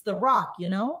foundation, it's the rock,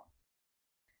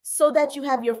 so that you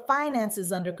have your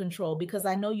finances under control, because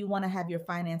I know you want to have your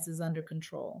finances under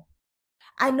control.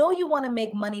 I know you want to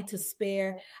make money to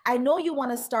spare. I know you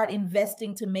want to start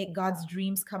investing to make God's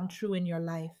dreams come true in your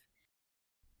life.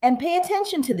 And pay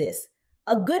attention to this.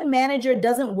 A good manager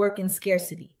doesn't work in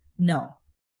scarcity. No.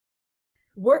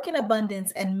 Work in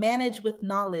abundance and manage with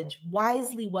knowledge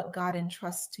wisely what God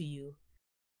entrusts to you.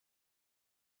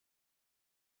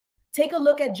 Take a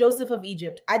look at Joseph of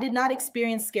Egypt. I did not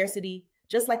experience scarcity,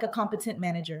 just like a competent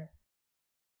manager.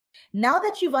 Now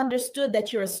that you've understood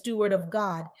that you're a steward of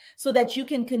God, so that you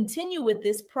can continue with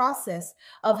this process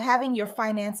of having your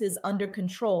finances under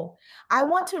control, I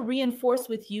want to reinforce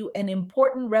with you an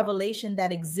important revelation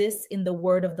that exists in the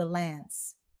word of the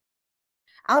lands.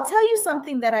 I'll tell you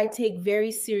something that I take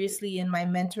very seriously in my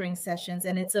mentoring sessions,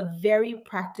 and it's a very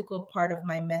practical part of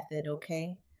my method,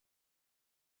 okay?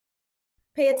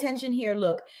 Pay attention here.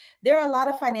 Look, there are a lot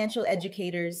of financial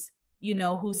educators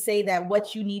who say that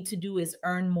what you need to do is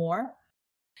earn more.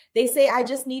 They say, I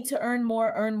just need to earn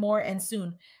more, and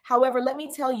soon. However, let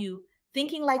me tell you,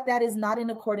 thinking like that is not in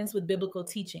accordance with biblical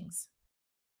teachings.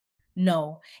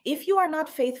 No, if you are not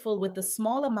faithful with the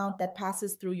small amount that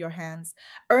passes through your hands,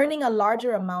 earning a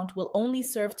larger amount will only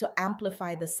serve to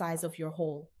amplify the size of your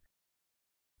whole.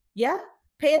 Yeah?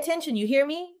 Pay attention. You hear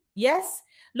me? Yes?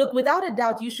 Look, without a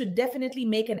doubt, you should definitely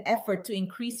make an effort to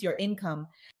increase your income.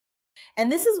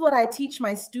 And this is what I teach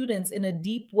my students in a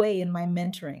deep way in my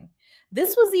mentoring.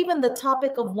 This was even the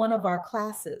topic of one of our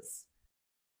classes.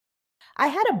 I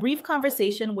had a brief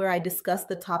conversation where I discussed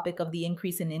the topic of the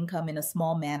increase in income in a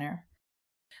small manner.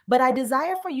 But I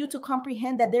desire for you to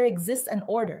comprehend that there exists an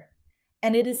order,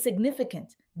 and it is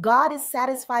significant. God is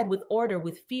satisfied with order,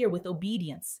 with fear, with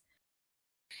obedience.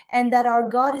 And that our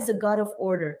God is a God of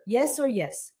order. Yes or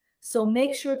yes? So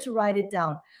make sure to write it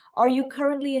down. Are you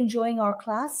currently enjoying our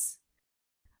class?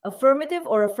 Affirmative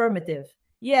or affirmative?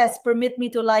 Yes, permit me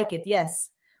to like it. Yes.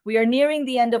 We are nearing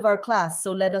the end of our class,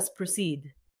 so let us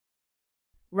proceed.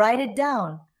 Write it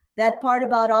down. That part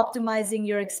about optimizing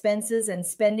your expenses and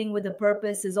spending with a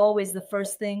purpose is always the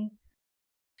first thing.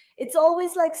 It's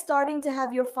always like starting to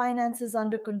have your finances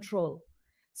under control.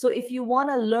 So if you want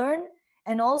to learn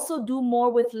and also do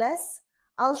more with less,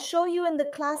 I'll show you in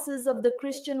the classes of the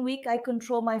Christian Week I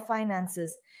control my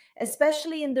finances,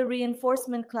 especially in the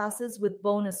reinforcement classes with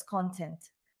bonus content.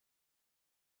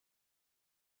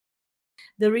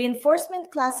 The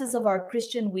reinforcement classes of our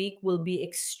Christian Week will be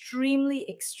extremely,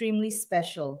 extremely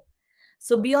special.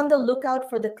 So be on the lookout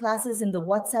for the classes in the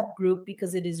WhatsApp group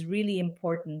because it is really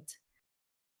important.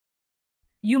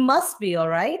 You must be, all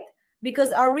right?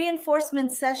 Because our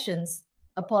reinforcement sessions,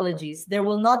 there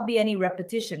will not be any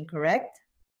repetition, correct?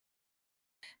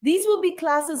 These will be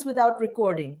classes without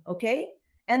recording, okay?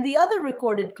 And the other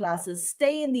recorded classes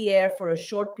stay in the air for a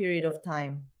short period of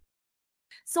time.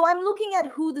 So I'm looking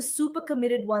at who the super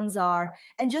committed ones are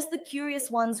and just the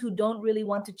curious ones who don't really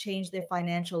want to change their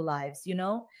financial lives,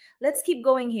 Let's keep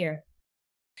going here.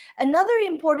 Another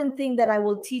important thing that I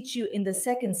will teach you in the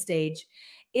second stage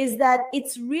is that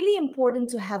it's really important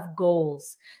to have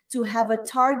goals, to have a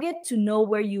target, to know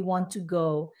where you want to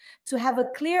go, to have a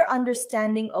clear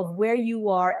understanding of where you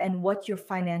are and what your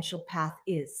financial path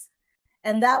is.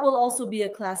 And that will also be a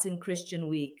class in Christian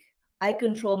Week. I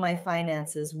control my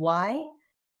finances. Why?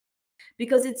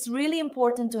 Because it's really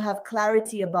important to have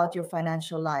clarity about your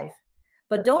financial life.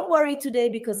 But don't worry today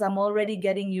because I'm already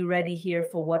getting you ready here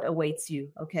for what awaits you,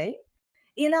 okay?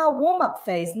 In our warm-up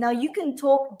phase, now you can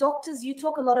talk, doctors, you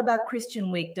talk a lot about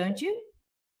Christian Week, don't you?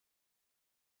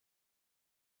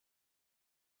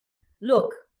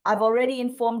 Look, I've already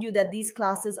informed you that these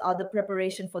classes are the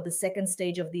preparation for the second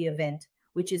stage of the event,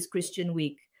 which is Christian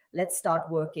Week. Let's start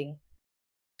working.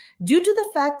 Due to the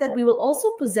fact that we will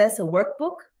also possess a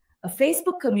workbook, a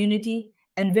Facebook community,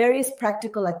 and various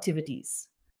practical activities.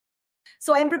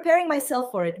 So I'm preparing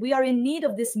myself for it. We are in need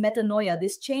of this metanoia,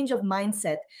 this change of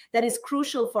mindset that is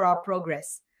crucial for our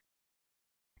progress.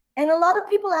 And a lot of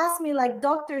people ask me like,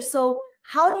 doctor, so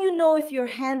how do you know if you're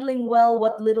handling well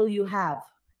what little you have?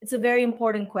 It's a very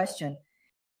important question.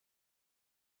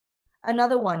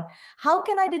 Another one, how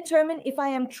can I determine if I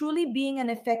am truly being an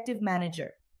effective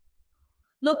manager?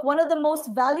 Look, one of the most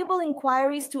valuable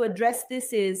inquiries to address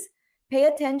this is, pay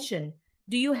attention.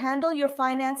 Do you handle your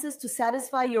finances to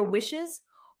satisfy your wishes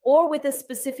or with a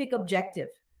specific objective?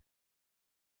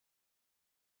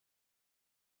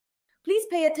 Please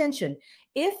pay attention.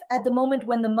 If at the moment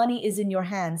when the money is in your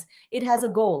hands, it has a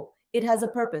goal, it has a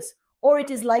purpose, or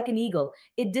it is like an eagle,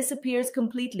 it disappears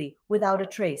completely without a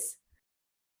trace.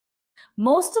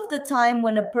 Most of the time,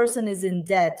 when a person is in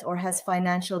debt or has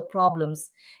financial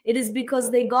problems, it is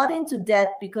because they got into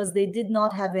debt because they did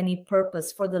not have any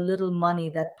purpose for the little money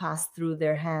that passed through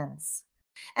their hands.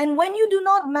 And when you do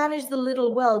not manage the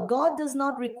little well, God does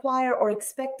not require or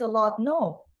expect a lot.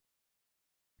 No.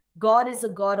 God is a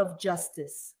God of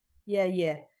justice.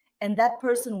 Yeah. And that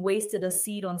person wasted a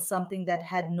seed on something that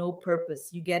had no purpose.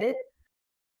 You get it?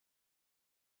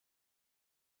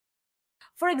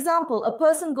 For example, a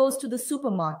person goes to the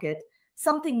supermarket,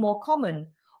 something more common,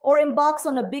 or embarks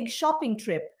on a big shopping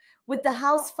trip with the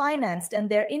house financed and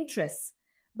their interests,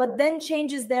 but then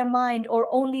changes their mind or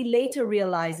only later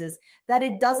realizes that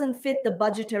it doesn't fit the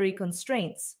budgetary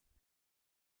constraints.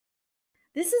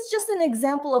 This is just an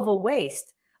example of a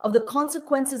waste, of the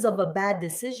consequences of a bad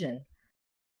decision.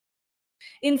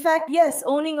 In fact, yes,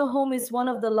 owning a home is one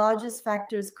of the largest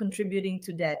factors contributing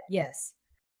to debt, yes.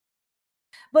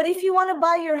 But if you want to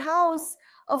buy your house,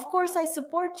 of course I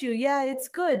support you. Yeah, it's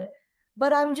good.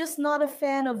 But I'm just not a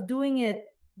fan of doing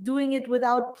it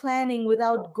without planning,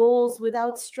 without goals,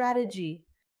 without strategy.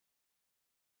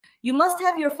 You must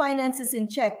have your finances in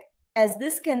check, as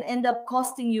this can end up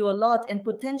costing you a lot and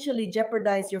potentially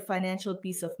jeopardize your financial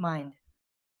peace of mind.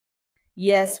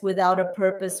 Yes, without a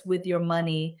purpose with your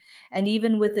money, and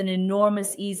even with an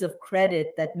enormous ease of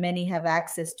credit that many have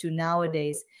access to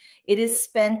nowadays, it is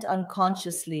spent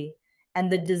unconsciously, and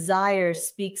the desire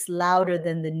speaks louder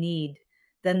than the need,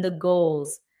 than the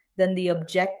goals, than the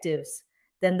objectives,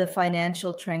 than the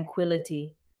financial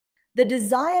tranquility. The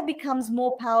desire becomes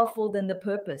more powerful than the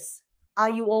purpose. Are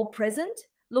you all present?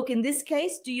 Look, in this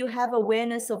case, do you have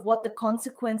awareness of what the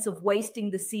consequence of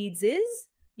wasting the seeds is?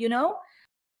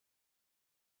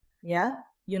 Yeah,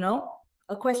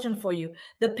 a question for you.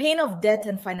 The pain of debt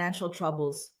and financial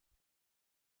troubles.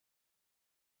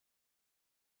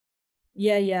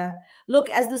 Yeah.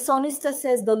 Look, as the psalmista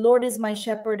says, the Lord is my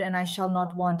shepherd and I shall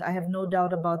not want. I have no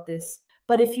doubt about this.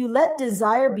 But if you let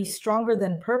desire be stronger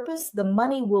than purpose, the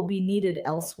money will be needed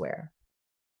elsewhere.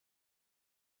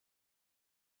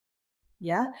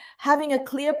 Yeah, having a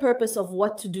clear purpose of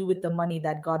what to do with the money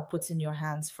that God puts in your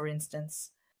hands, for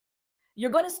instance. You're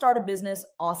going to start a business.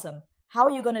 Awesome. How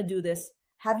are you going to do this?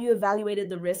 Have you evaluated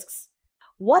the risks?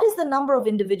 What is the number of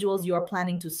individuals you are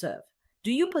planning to serve?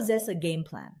 Do you possess a game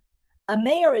plan? A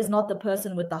mayor is not the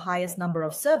person with the highest number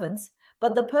of servants,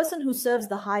 but the person who serves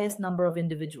the highest number of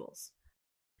individuals.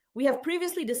 We have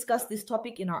previously discussed this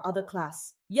topic in our other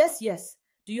class. Yes.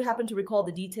 Do you happen to recall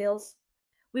the details?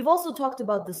 We've also talked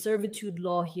about the servitude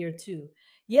law here too.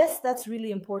 Yes, that's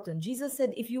really important. Jesus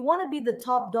said, if you want to be the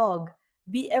top dog,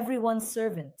 be everyone's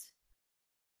servant.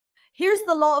 Here's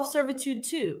the law of servitude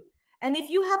too. And if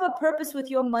you have a purpose with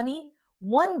your money,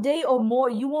 one day or more,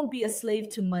 you won't be a slave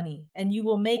to money, and you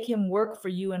will make him work for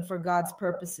you and for God's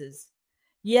purposes.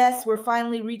 Yes, we're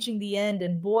finally reaching the end,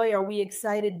 and boy, are we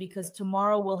excited because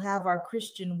tomorrow we'll have our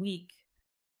Christian week.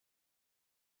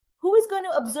 Who is going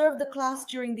to observe the class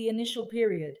during the initial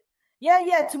period?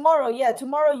 Yeah, tomorrow. Yeah,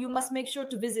 tomorrow you must make sure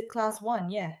to visit class 1.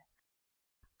 Yeah.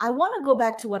 I want to go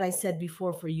back to what I said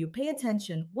before for you. Pay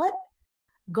attention. What?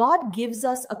 God gives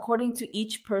us according to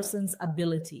each person's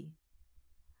ability.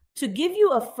 To give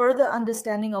you a further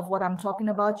understanding of what I'm talking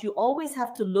about, you always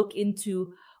have to look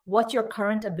into what your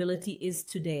current ability is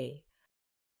today.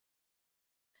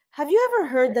 Have you ever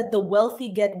heard that the wealthy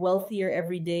get wealthier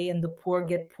every day and the poor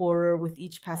get poorer with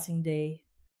each passing day?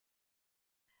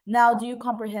 Now, do you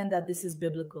comprehend that this is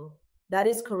biblical? That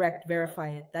is correct. Verify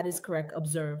it. That is correct.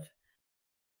 Observe.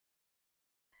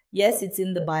 Yes, it's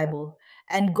in the Bible.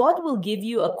 And God will give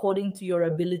you according to your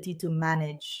ability to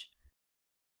manage.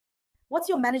 What's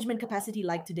your management capacity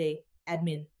like today,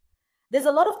 admin? There's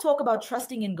a lot of talk about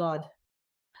trusting in God.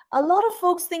 A lot of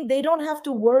folks think they don't have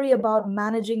to worry about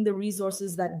managing the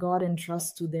resources that God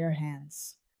entrusts to their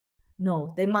hands.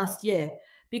 No, they must,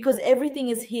 because everything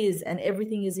is His and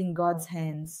everything is in God's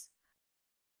hands.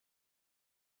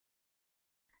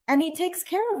 And He takes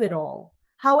care of it all.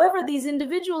 However, these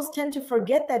individuals tend to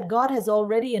forget that God has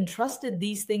already entrusted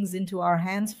these things into our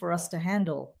hands for us to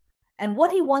handle. And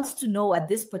what He wants to know at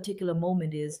this particular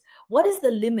moment is, what is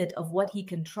the limit of what He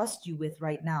can trust you with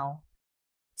right now?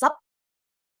 Stop.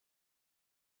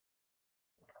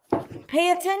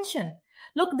 Pay attention.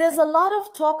 Look, there's a lot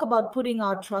of talk about putting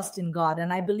our trust in God,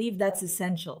 and I believe that's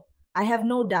essential. I have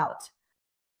no doubt.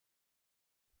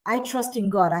 I trust in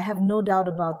God. I have no doubt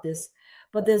about this.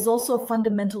 But there's also a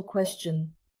fundamental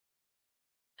question.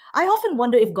 I often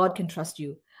wonder if God can trust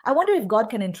you. I wonder if God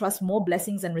can entrust more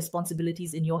blessings and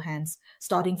responsibilities in your hands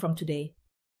starting from today.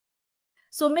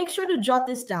 So make sure to jot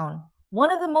this down.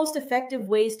 One of the most effective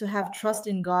ways to have trust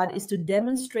in God is to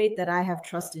demonstrate that I have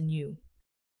trust in you.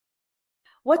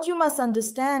 What you must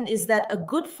understand is that a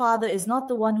good father is not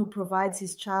the one who provides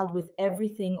his child with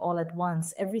everything all at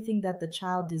once, everything that the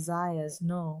child desires.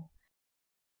 No.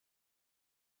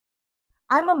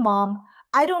 I'm a mom.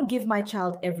 I don't give my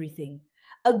child everything.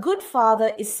 A good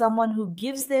father is someone who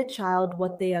gives their child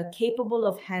what they are capable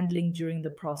of handling during the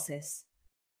process.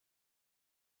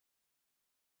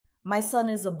 My son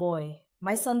is a boy.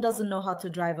 My son doesn't know how to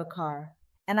drive a car.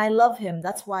 And I love him.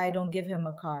 That's why I don't give him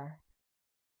a car.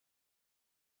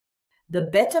 The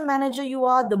better manager you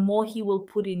are, the more he will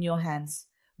put in your hands.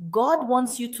 God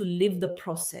wants you to live the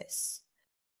process.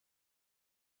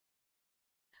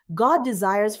 God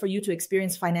desires for you to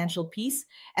experience financial peace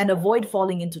and avoid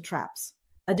falling into traps.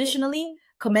 Additionally,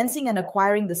 commencing and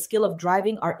acquiring the skill of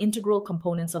driving are integral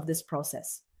components of this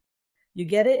process. You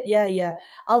get it? Yeah.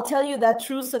 I'll tell you that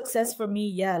true success for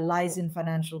me, lies in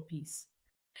financial peace.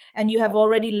 And you have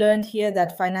already learned here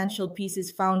that financial peace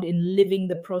is found in living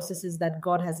the processes that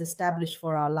God has established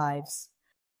for our lives.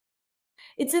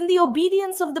 It's in the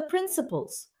obedience of the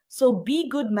principles. So be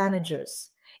good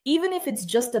managers. Even if it's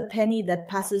just a penny that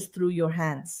passes through your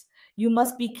hands, you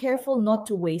must be careful not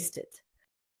to waste it.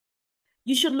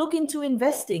 You should look into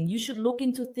investing. You should look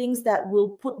into things that will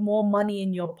put more money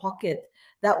in your pocket,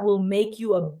 that will make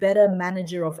you a better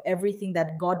manager of everything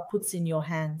that God puts in your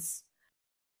hands.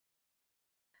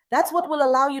 That's what will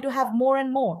allow you to have more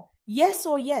and more. Yes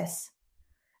or yes.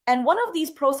 And one of these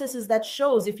processes that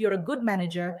shows if you're a good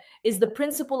manager is the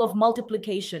principle of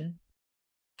multiplication.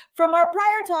 From our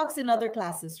prior talks in other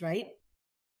classes, right?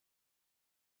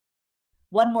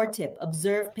 One more tip: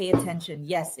 observe, pay attention.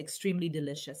 Yes, extremely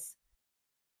delicious.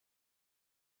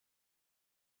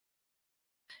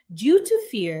 Due to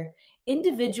fear,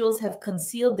 individuals have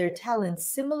concealed their talents,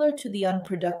 similar to the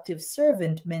unproductive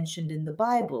servant mentioned in the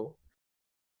Bible.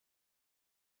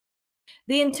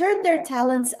 They interred their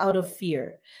talents out of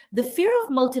fear. The fear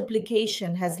of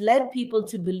multiplication has led people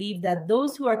to believe that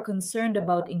those who are concerned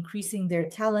about increasing their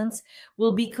talents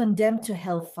will be condemned to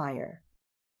hellfire.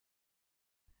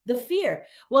 The fear.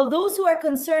 Well, those who are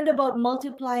concerned about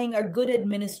multiplying are good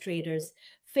administrators,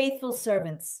 faithful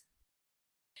servants.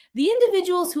 The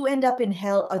individuals who end up in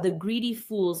hell are the greedy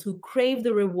fools who crave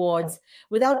the rewards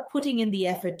without putting in the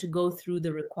effort to go through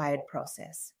the required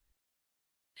process.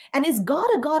 And is God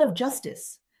a God of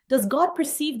justice? Does God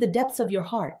perceive the depths of your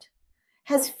heart?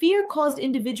 Has fear caused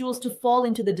individuals to fall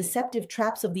into the deceptive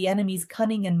traps of the enemy's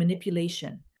cunning and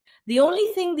manipulation? The only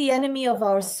thing the enemy of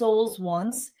our souls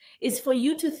wants is for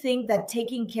you to think that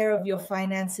taking care of your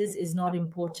finances is not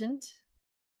important.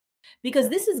 Because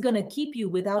this is going to keep you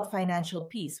without financial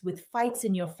peace, with fights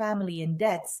in your family and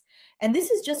debts. And this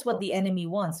is just what the enemy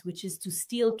wants, which is to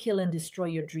steal, kill, and destroy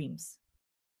your dreams.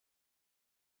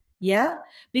 Yeah,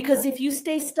 because if you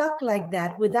stay stuck like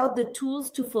that without the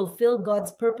tools to fulfill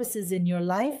God's purposes in your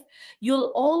life,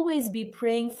 you'll always be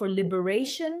praying for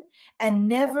liberation and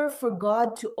never for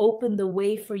God to open the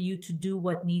way for you to do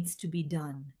what needs to be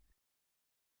done.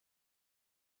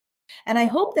 And I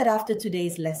hope that after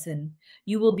today's lesson,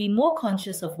 you will be more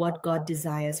conscious of what God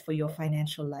desires for your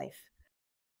financial life.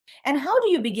 And how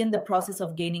do you begin the process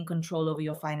of gaining control over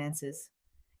your finances?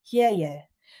 Yeah.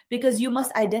 Because you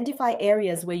must identify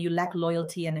areas where you lack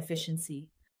loyalty and efficiency,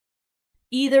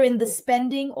 either in the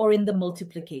spending or in the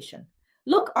multiplication.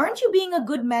 Look, aren't you being a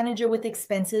good manager with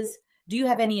expenses? Do you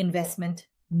have any investment?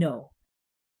 No.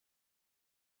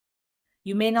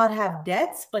 You may not have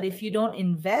debts, but if you don't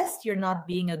invest, you're not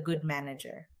being a good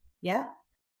manager. Yeah?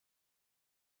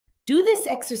 Do this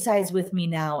exercise with me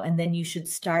now, and then you should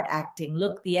start acting.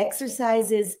 Look, the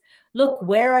exercise is, look,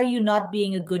 where are you not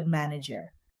being a good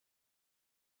manager?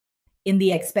 In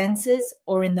the expenses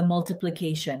or in the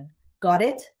multiplication? Got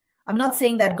it? I'm not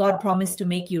saying that God promised to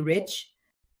make you rich.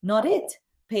 Not it.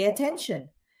 Pay attention.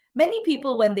 Many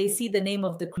people, when they see the name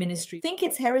of the ministry, think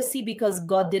it's heresy because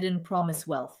God didn't promise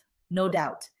wealth. No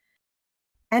doubt.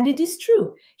 And it is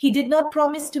true. He did not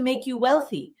promise to make you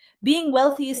wealthy. Being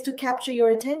wealthy is to capture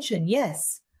your attention,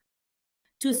 yes.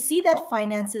 To see that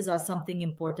finances are something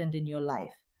important in your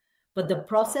life. But the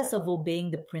process of obeying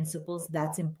the principles,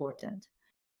 that's important.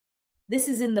 This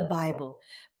is in the Bible.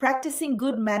 Practicing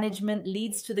good management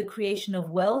leads to the creation of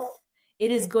wealth.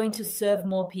 It is going to serve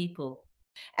more people.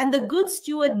 And the good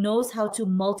steward knows how to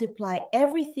multiply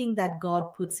everything that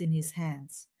God puts in his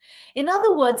hands. In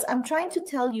other words, I'm trying to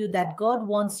tell you that God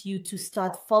wants you to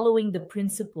start following the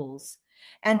principles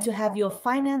and to have your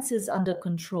finances under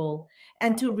control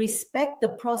and to respect the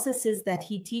processes that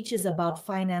he teaches about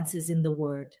finances in the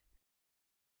Word.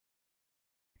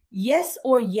 Yes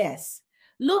or yes.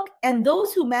 Look, and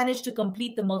those who manage to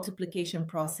complete the multiplication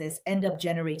process end up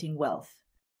generating wealth.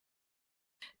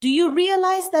 Do you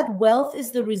realize that wealth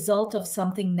is the result of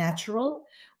something natural,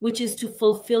 which is to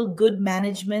fulfill good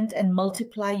management and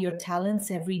multiply your talents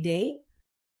every day?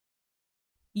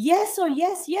 Yes, or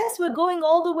yes, we're going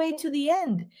all the way to the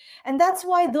end. And that's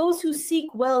why those who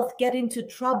seek wealth get into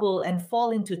trouble and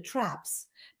fall into traps,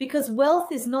 because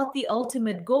wealth is not the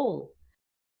ultimate goal.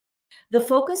 The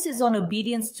focus is on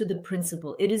obedience to the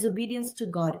principle. It is obedience to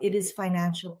God. It is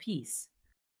financial peace.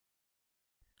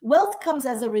 Wealth comes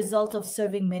as a result of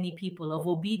serving many people, of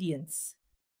obedience.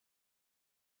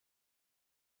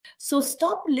 So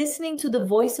stop listening to the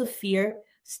voice of fear.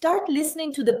 Start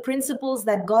listening to the principles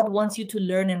that God wants you to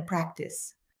learn and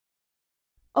practice.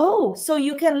 Oh, so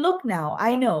you can look now.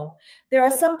 I know. There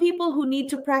are some people who need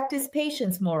to practice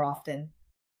patience more often.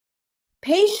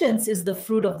 Patience is the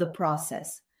fruit of the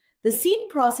process. The seed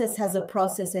process has a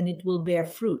process and it will bear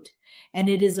fruit, and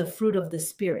it is a fruit of the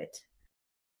Spirit.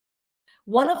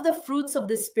 One of the fruits of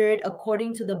the Spirit,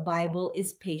 according to the Bible,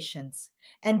 is patience,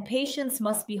 and patience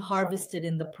must be harvested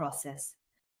in the process.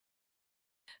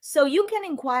 So you can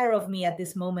inquire of me at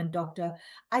this moment, Doctor,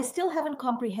 I still haven't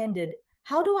comprehended.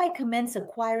 How do I commence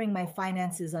acquiring my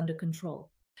finances under control?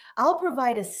 I'll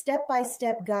provide a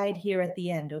step-by-step guide here at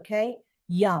the end, okay?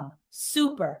 Yum,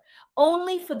 super.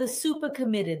 Only for the super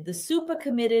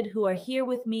committed who are here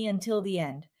with me until the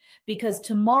end, because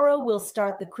tomorrow we'll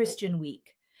start the Christian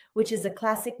Week, which is a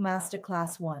Classic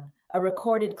Masterclass 1, a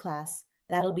recorded class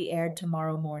that'll be aired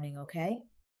tomorrow morning, okay?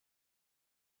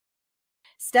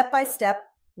 Step by step.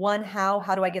 1, how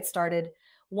do I get started?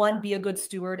 1, be a good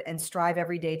steward and strive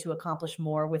every day to accomplish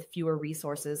more with fewer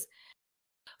resources.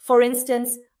 For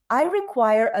instance, I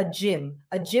require a gym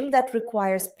that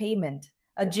requires payment,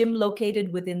 a gym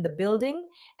located within the building,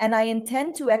 and I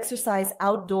intend to exercise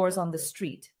outdoors on the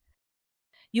street.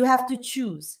 You have to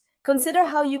choose. Consider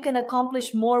how you can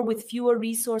accomplish more with fewer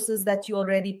resources that you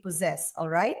already possess, all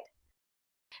right?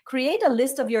 Create a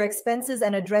list of your expenses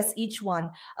and address each one.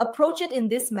 Approach it in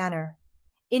this manner.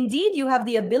 Indeed, you have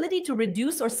the ability to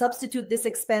reduce or substitute this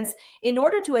expense in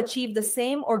order to achieve the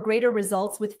same or greater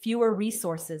results with fewer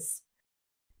resources.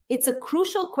 It's a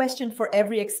crucial question for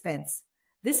every expense.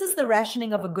 This is the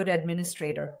rationing of a good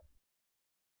administrator.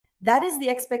 That is the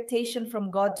expectation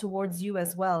from God towards you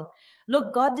as well.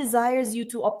 Look, God desires you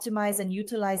to optimize and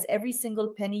utilize every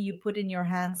single penny you put in your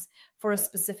hands for a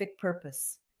specific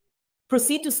purpose.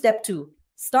 Proceed to step 2.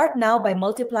 Start now by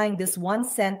multiplying this 1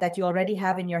 cent that you already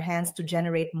have in your hands to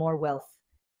generate more wealth.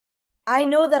 I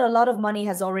know that a lot of money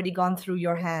has already gone through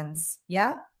your hands.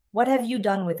 Yeah? What have you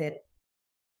done with it?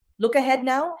 Look ahead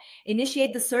now.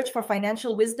 Initiate the search for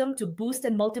financial wisdom to boost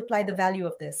and multiply the value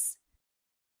of this.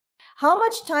 How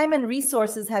much time and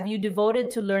resources have you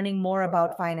devoted to learning more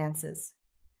about finances?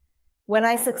 When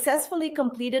I successfully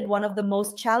completed one of the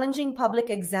most challenging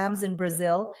public exams in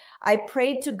Brazil, I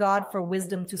prayed to God for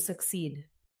wisdom to succeed.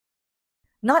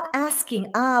 Not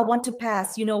asking, want to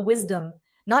pass, wisdom.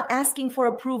 Not asking for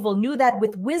approval, knew that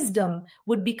with wisdom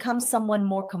would become someone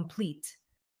more complete.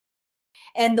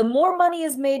 And the more money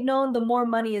is made known, the more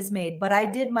money is made. But I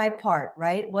did my part,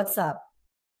 right? What's up?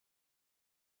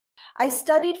 I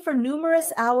studied for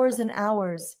numerous hours and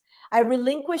hours. I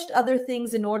relinquished other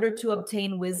things in order to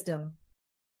obtain wisdom.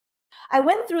 I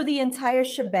went through the entire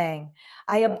shebang.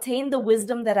 I obtained the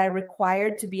wisdom that I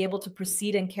required to be able to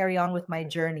proceed and carry on with my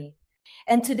journey.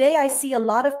 And today I see a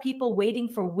lot of people waiting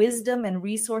for wisdom and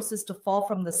resources to fall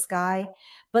from the sky.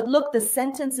 But look, the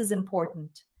sentence is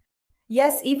important.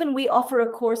 Yes, even we offer a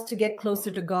course to get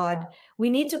closer to God. We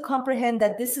need to comprehend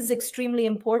that this is extremely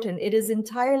important. It is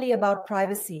entirely about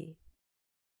privacy.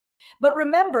 But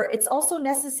remember, it's also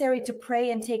necessary to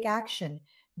pray and take action.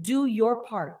 Do your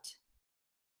part.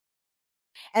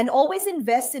 And always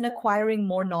invest in acquiring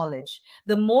more knowledge.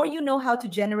 The more you know how to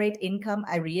generate income,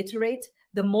 I reiterate,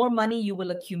 the more money you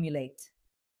will accumulate.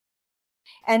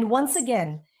 And once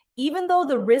again, even though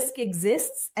the risk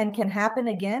exists and can happen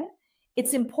again,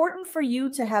 it's important for you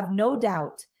to have no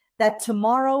doubt that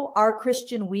tomorrow our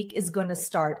Christian Week is going to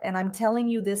start. And I'm telling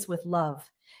you this with love,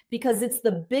 because it's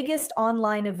the biggest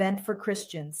online event for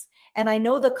Christians. And I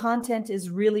know the content is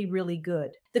really, really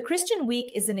good. The Christian Week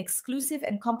is an exclusive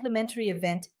and complimentary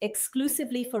event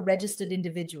exclusively for registered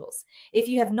individuals. If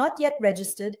you have not yet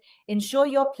registered, ensure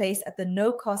your place at the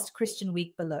no-cost Christian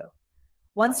Week below.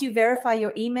 Once you verify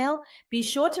your email, be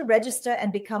sure to register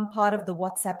and become part of the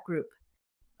WhatsApp group.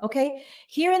 Okay?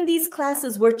 Here in these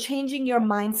classes, we're changing your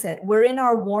mindset. We're in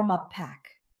our warm-up pack.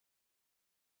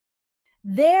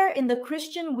 There, in the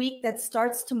Christian Week that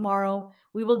starts tomorrow,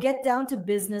 we will get down to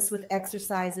business with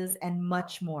exercises and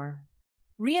much more.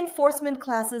 Reinforcement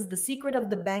classes, the secret of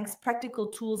the bank's practical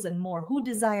tools and more. Who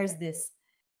desires this?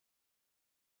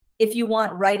 If you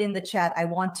want, write in the chat, I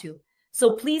want to.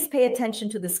 So please pay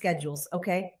attention to the schedules,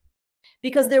 okay?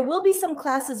 Because there will be some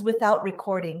classes without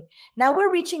recording. Now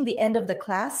we're reaching the end of the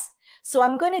class, so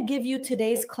I'm going to give you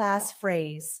today's class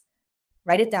phrase.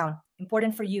 Write it down.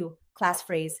 Important for you, class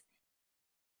phrase.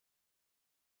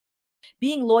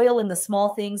 Being loyal in the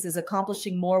small things is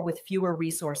accomplishing more with fewer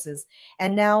resources.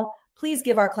 And now, please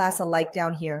give our class a like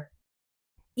down here.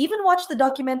 Even watch the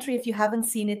documentary if you haven't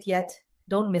seen it yet.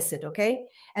 Don't miss it, okay?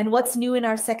 And what's new in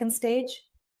our second stage?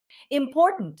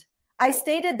 Important. I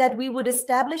stated that we would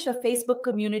establish a Facebook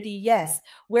community, yes,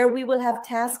 where we will have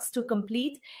tasks to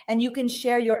complete and you can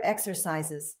share your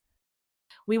exercises.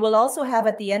 We will also have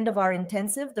at the end of our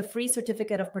intensive the free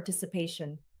certificate of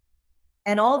participation.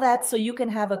 And all that so you can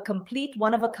have a complete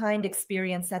one-of-a-kind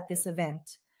experience at this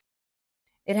event.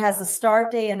 It has a start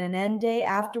day and an end day.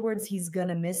 Afterwards, he's going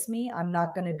to miss me. I'm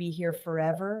not going to be here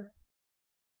forever.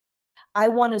 I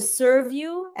want to serve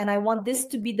you, and I want this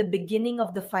to be the beginning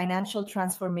of the financial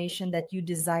transformation that you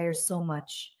desire so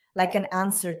much, like an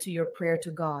answer to your prayer to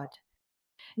God.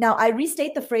 Now, I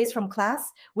restate the phrase from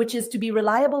class, which is to be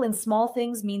reliable in small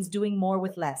things means doing more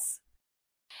with less.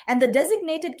 And the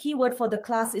designated keyword for the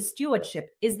class is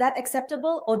stewardship. Is that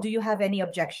acceptable, or do you have any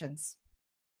objections?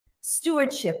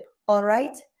 Stewardship, all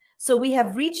right? So we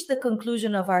have reached the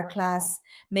conclusion of our class.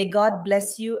 May God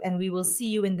bless you, and we will see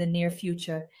you in the near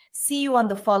future. See you on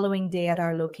the following day at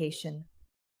our location.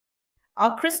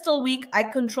 Our Crystal Week, I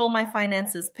control my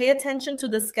finances. Pay attention to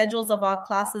the schedules of our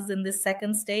classes in this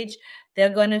second stage.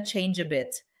 They're going to change a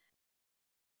bit.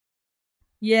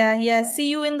 Yeah.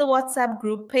 See you in the WhatsApp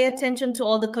group. Pay attention to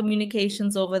all the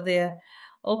communications over there.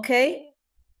 Okay?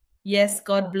 Yes,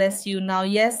 God bless you. Now,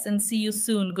 yes, and see you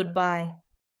soon. Goodbye.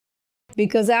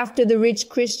 Because after the rich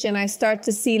Christian, I start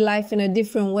to see life in a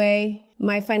different way.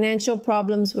 My financial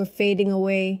problems were fading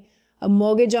away. A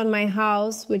mortgage on my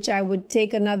house, which I would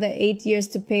take another 8 years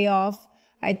to pay off.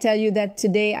 I tell you that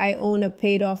today I own a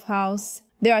paid off house.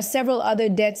 There are several other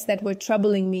debts that were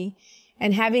troubling me,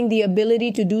 and having the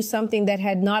ability to do something that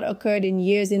had not occurred in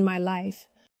years in my life.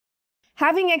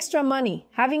 Having extra money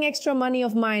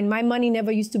of mine, my money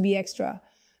never used to be extra.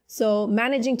 So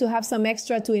managing to have some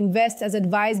extra to invest as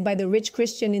advised by the rich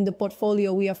Christian in the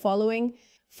portfolio we are following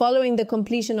the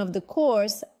completion of the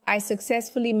course, I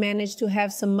successfully managed to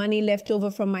have some money left over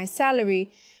from my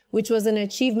salary, which was an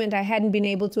achievement I hadn't been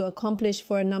able to accomplish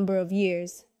for a number of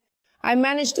years. I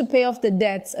managed to pay off the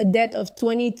debts, a debt of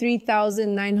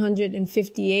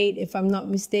 $23,958, if I'm not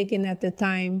mistaken at the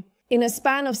time. In a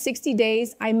span of 60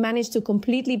 days, I managed to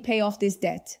completely pay off this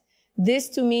debt. This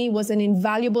to me was an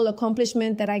invaluable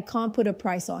accomplishment that I can't put a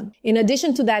price on. In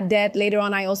addition to that debt, later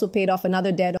on I also paid off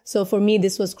another debt. So for me,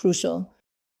 this was crucial.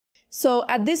 So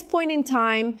at this point in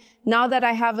time, now that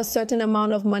I have a certain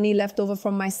amount of money left over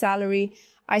from my salary,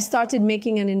 I started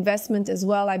making an investment as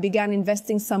well. I began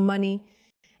investing some money.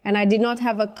 And I did not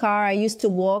have a car. I used to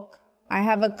walk. I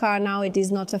have a car now. It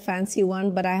is not a fancy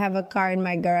one, but I have a car in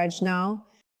my garage now.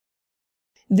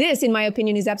 This, in my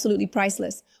opinion, is absolutely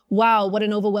priceless. Wow, what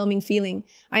an overwhelming feeling.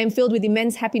 I am filled with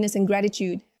immense happiness and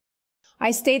gratitude.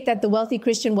 I state that the wealthy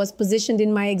Christian was positioned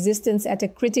in my existence at a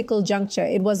critical juncture.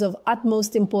 It was of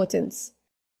utmost importance.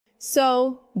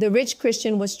 So, the rich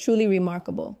Christian was truly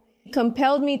remarkable. It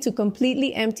compelled me to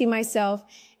completely empty myself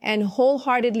and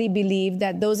wholeheartedly believe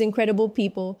that those incredible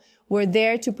people were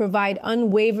there to provide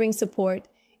unwavering support,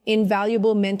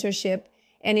 invaluable mentorship,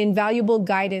 and invaluable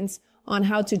guidance on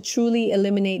how to truly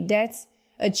eliminate debts,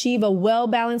 achieve a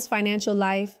well-balanced financial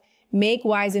life, make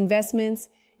wise investments,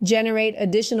 generate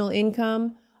additional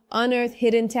income, unearth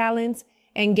hidden talents,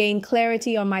 and gain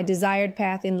clarity on my desired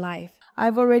path in life.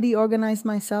 I've already organized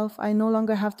myself. I no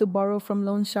longer have to borrow from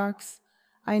loan sharks.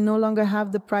 I no longer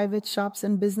have the private shops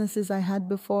and businesses I had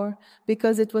before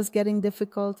because it was getting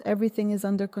difficult. Everything is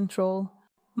under control.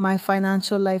 My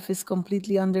financial life is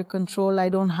completely under control. I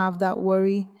don't have that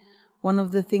worry. One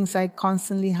of the things I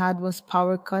constantly had was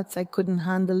power cuts. I couldn't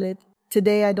handle it.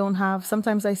 Today I don't have.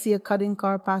 Sometimes I see a cutting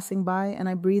car passing by and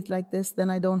I breathe like this,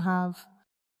 then I don't have.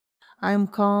 I'm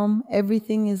calm.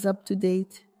 Everything is up to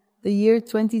date. The year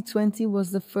 2020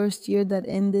 was the first year that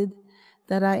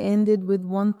I ended with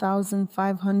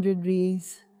 1,500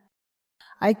 reais.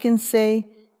 I can say,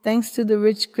 thanks to the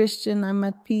rich Christian, I'm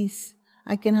at peace.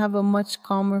 I can have a much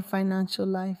calmer financial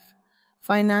life.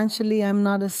 Financially, I'm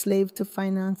not a slave to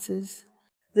finances.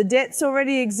 The debts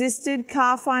already existed,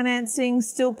 car financing,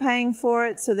 still paying for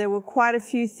it. So there were quite a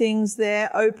few things there,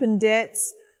 open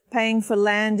debts, paying for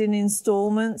land in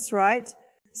installments, right?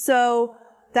 So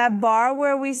that bar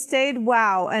where we stayed,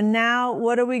 wow. And now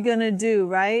what are we going to do,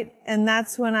 right? And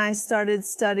that's when I started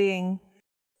studying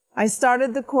I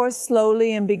started the course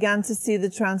slowly and began to see the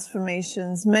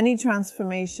transformations, many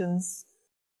transformations.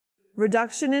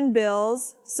 Reduction in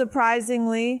bills.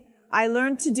 Surprisingly, I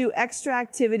learned to do extra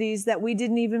activities that we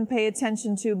didn't even pay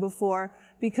attention to before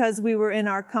because we were in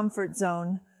our comfort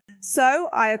zone. So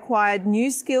I acquired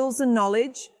new skills and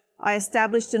knowledge. I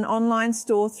established an online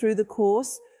store through the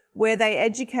course where they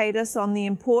educate us on the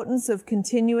importance of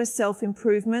continuous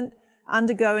self-improvement,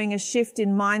 undergoing a shift in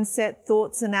mindset,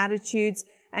 thoughts, and attitudes,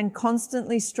 and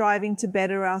constantly striving to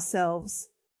better ourselves.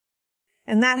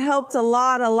 And that helped a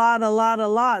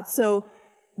lot. So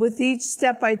with each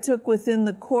step I took within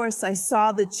the course, I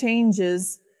saw the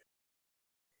changes.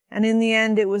 And in the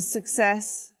end, it was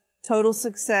success, total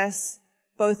success,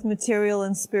 both material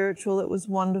and spiritual. It was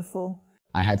wonderful.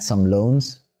 I had some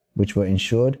loans which were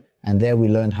insured, and there we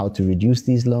learned how to reduce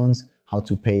these loans, how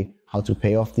to pay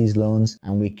off these loans,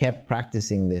 and we kept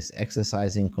practicing this,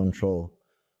 exercising control.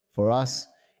 For us,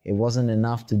 it wasn't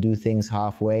enough to do things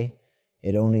halfway.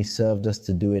 It only served us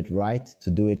to do it right,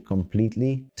 to do it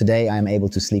completely. Today, I am able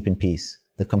to sleep in peace.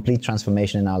 The complete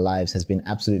transformation in our lives has been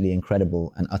absolutely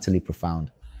incredible and utterly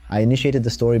profound. I initiated the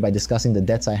story by discussing the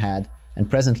debts I had, and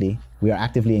presently, we are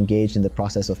actively engaged in the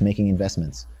process of making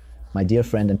investments. My dear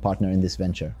friend and partner in this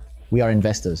venture. We are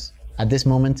investors. At this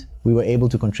moment, we were able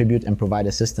to contribute and provide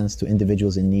assistance to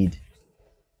individuals in need,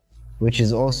 which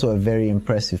is also a very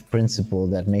impressive principle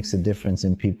that makes a difference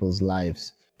in people's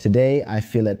lives. Today, I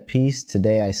feel at peace.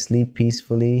 Today, I sleep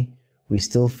peacefully. We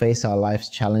still face our life's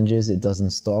challenges. It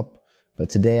doesn't stop. But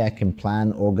today, I can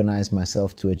plan, organize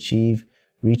myself to achieve,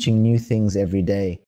 reaching new things every day.